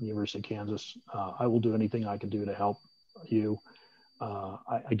fan of the University of Kansas. I will do anything I can do to help you.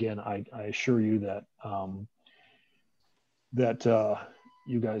 I assure you that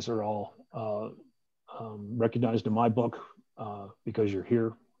you guys are all recognized in my book because you're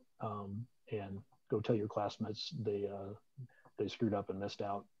here. and go tell your classmates they screwed up and missed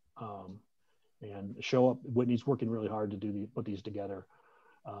out. And show up. Whitney's working really hard to put these together.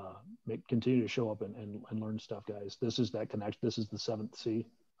 Continue to show up and learn stuff, guys. This is that connection. This is the 7th C.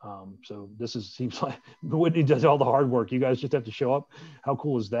 So seems like Whitney does all the hard work. You guys just have to show up. How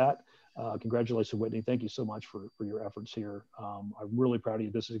cool is that? Congratulations, Whitney. Thank you so much for your efforts here. I'm really proud of you.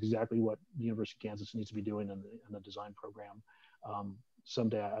 This is exactly what the University of Kansas needs to be doing in the design program.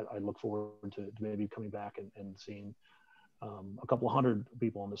 Someday I look forward to maybe coming back and seeing a couple hundred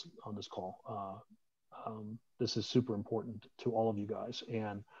people on this call. This is super important to all of you guys,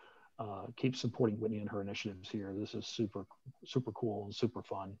 and keep supporting Whitney and her initiatives here. This is super cool and super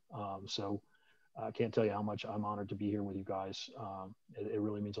fun. So I can't tell you how much I'm honored to be here with you guys. It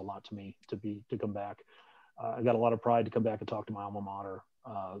really means a lot to me to come back. I got a lot of pride to come back and talk to my alma mater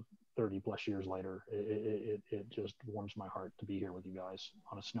 30 plus years later. It just warms my heart to be here with you guys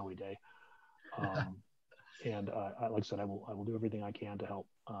on a snowy day. And like I said, I will do everything I can to help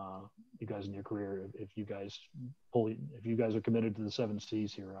you guys in your career. If you guys are committed to the 7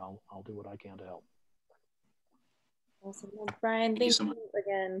 C's here, I'll do what I can to help. Awesome. Well, Brian, thank you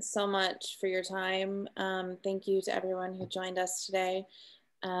again so much for your time. Thank you to everyone who joined us today.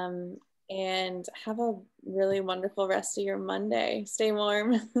 And have a really wonderful rest of your Monday. Stay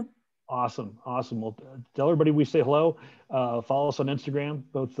warm. Awesome. Well, tell everybody we say hello. Follow us on Instagram,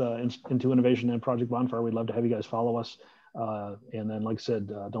 both IN2 Innovation and Project Bonfire. We'd love to have you guys follow us. And then, like I said,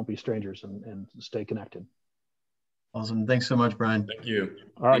 don't be strangers and stay connected. Awesome. Thanks so much, Brian. Thank you.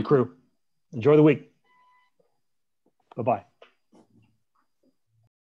 All right, crew. Enjoy the week. Bye-bye.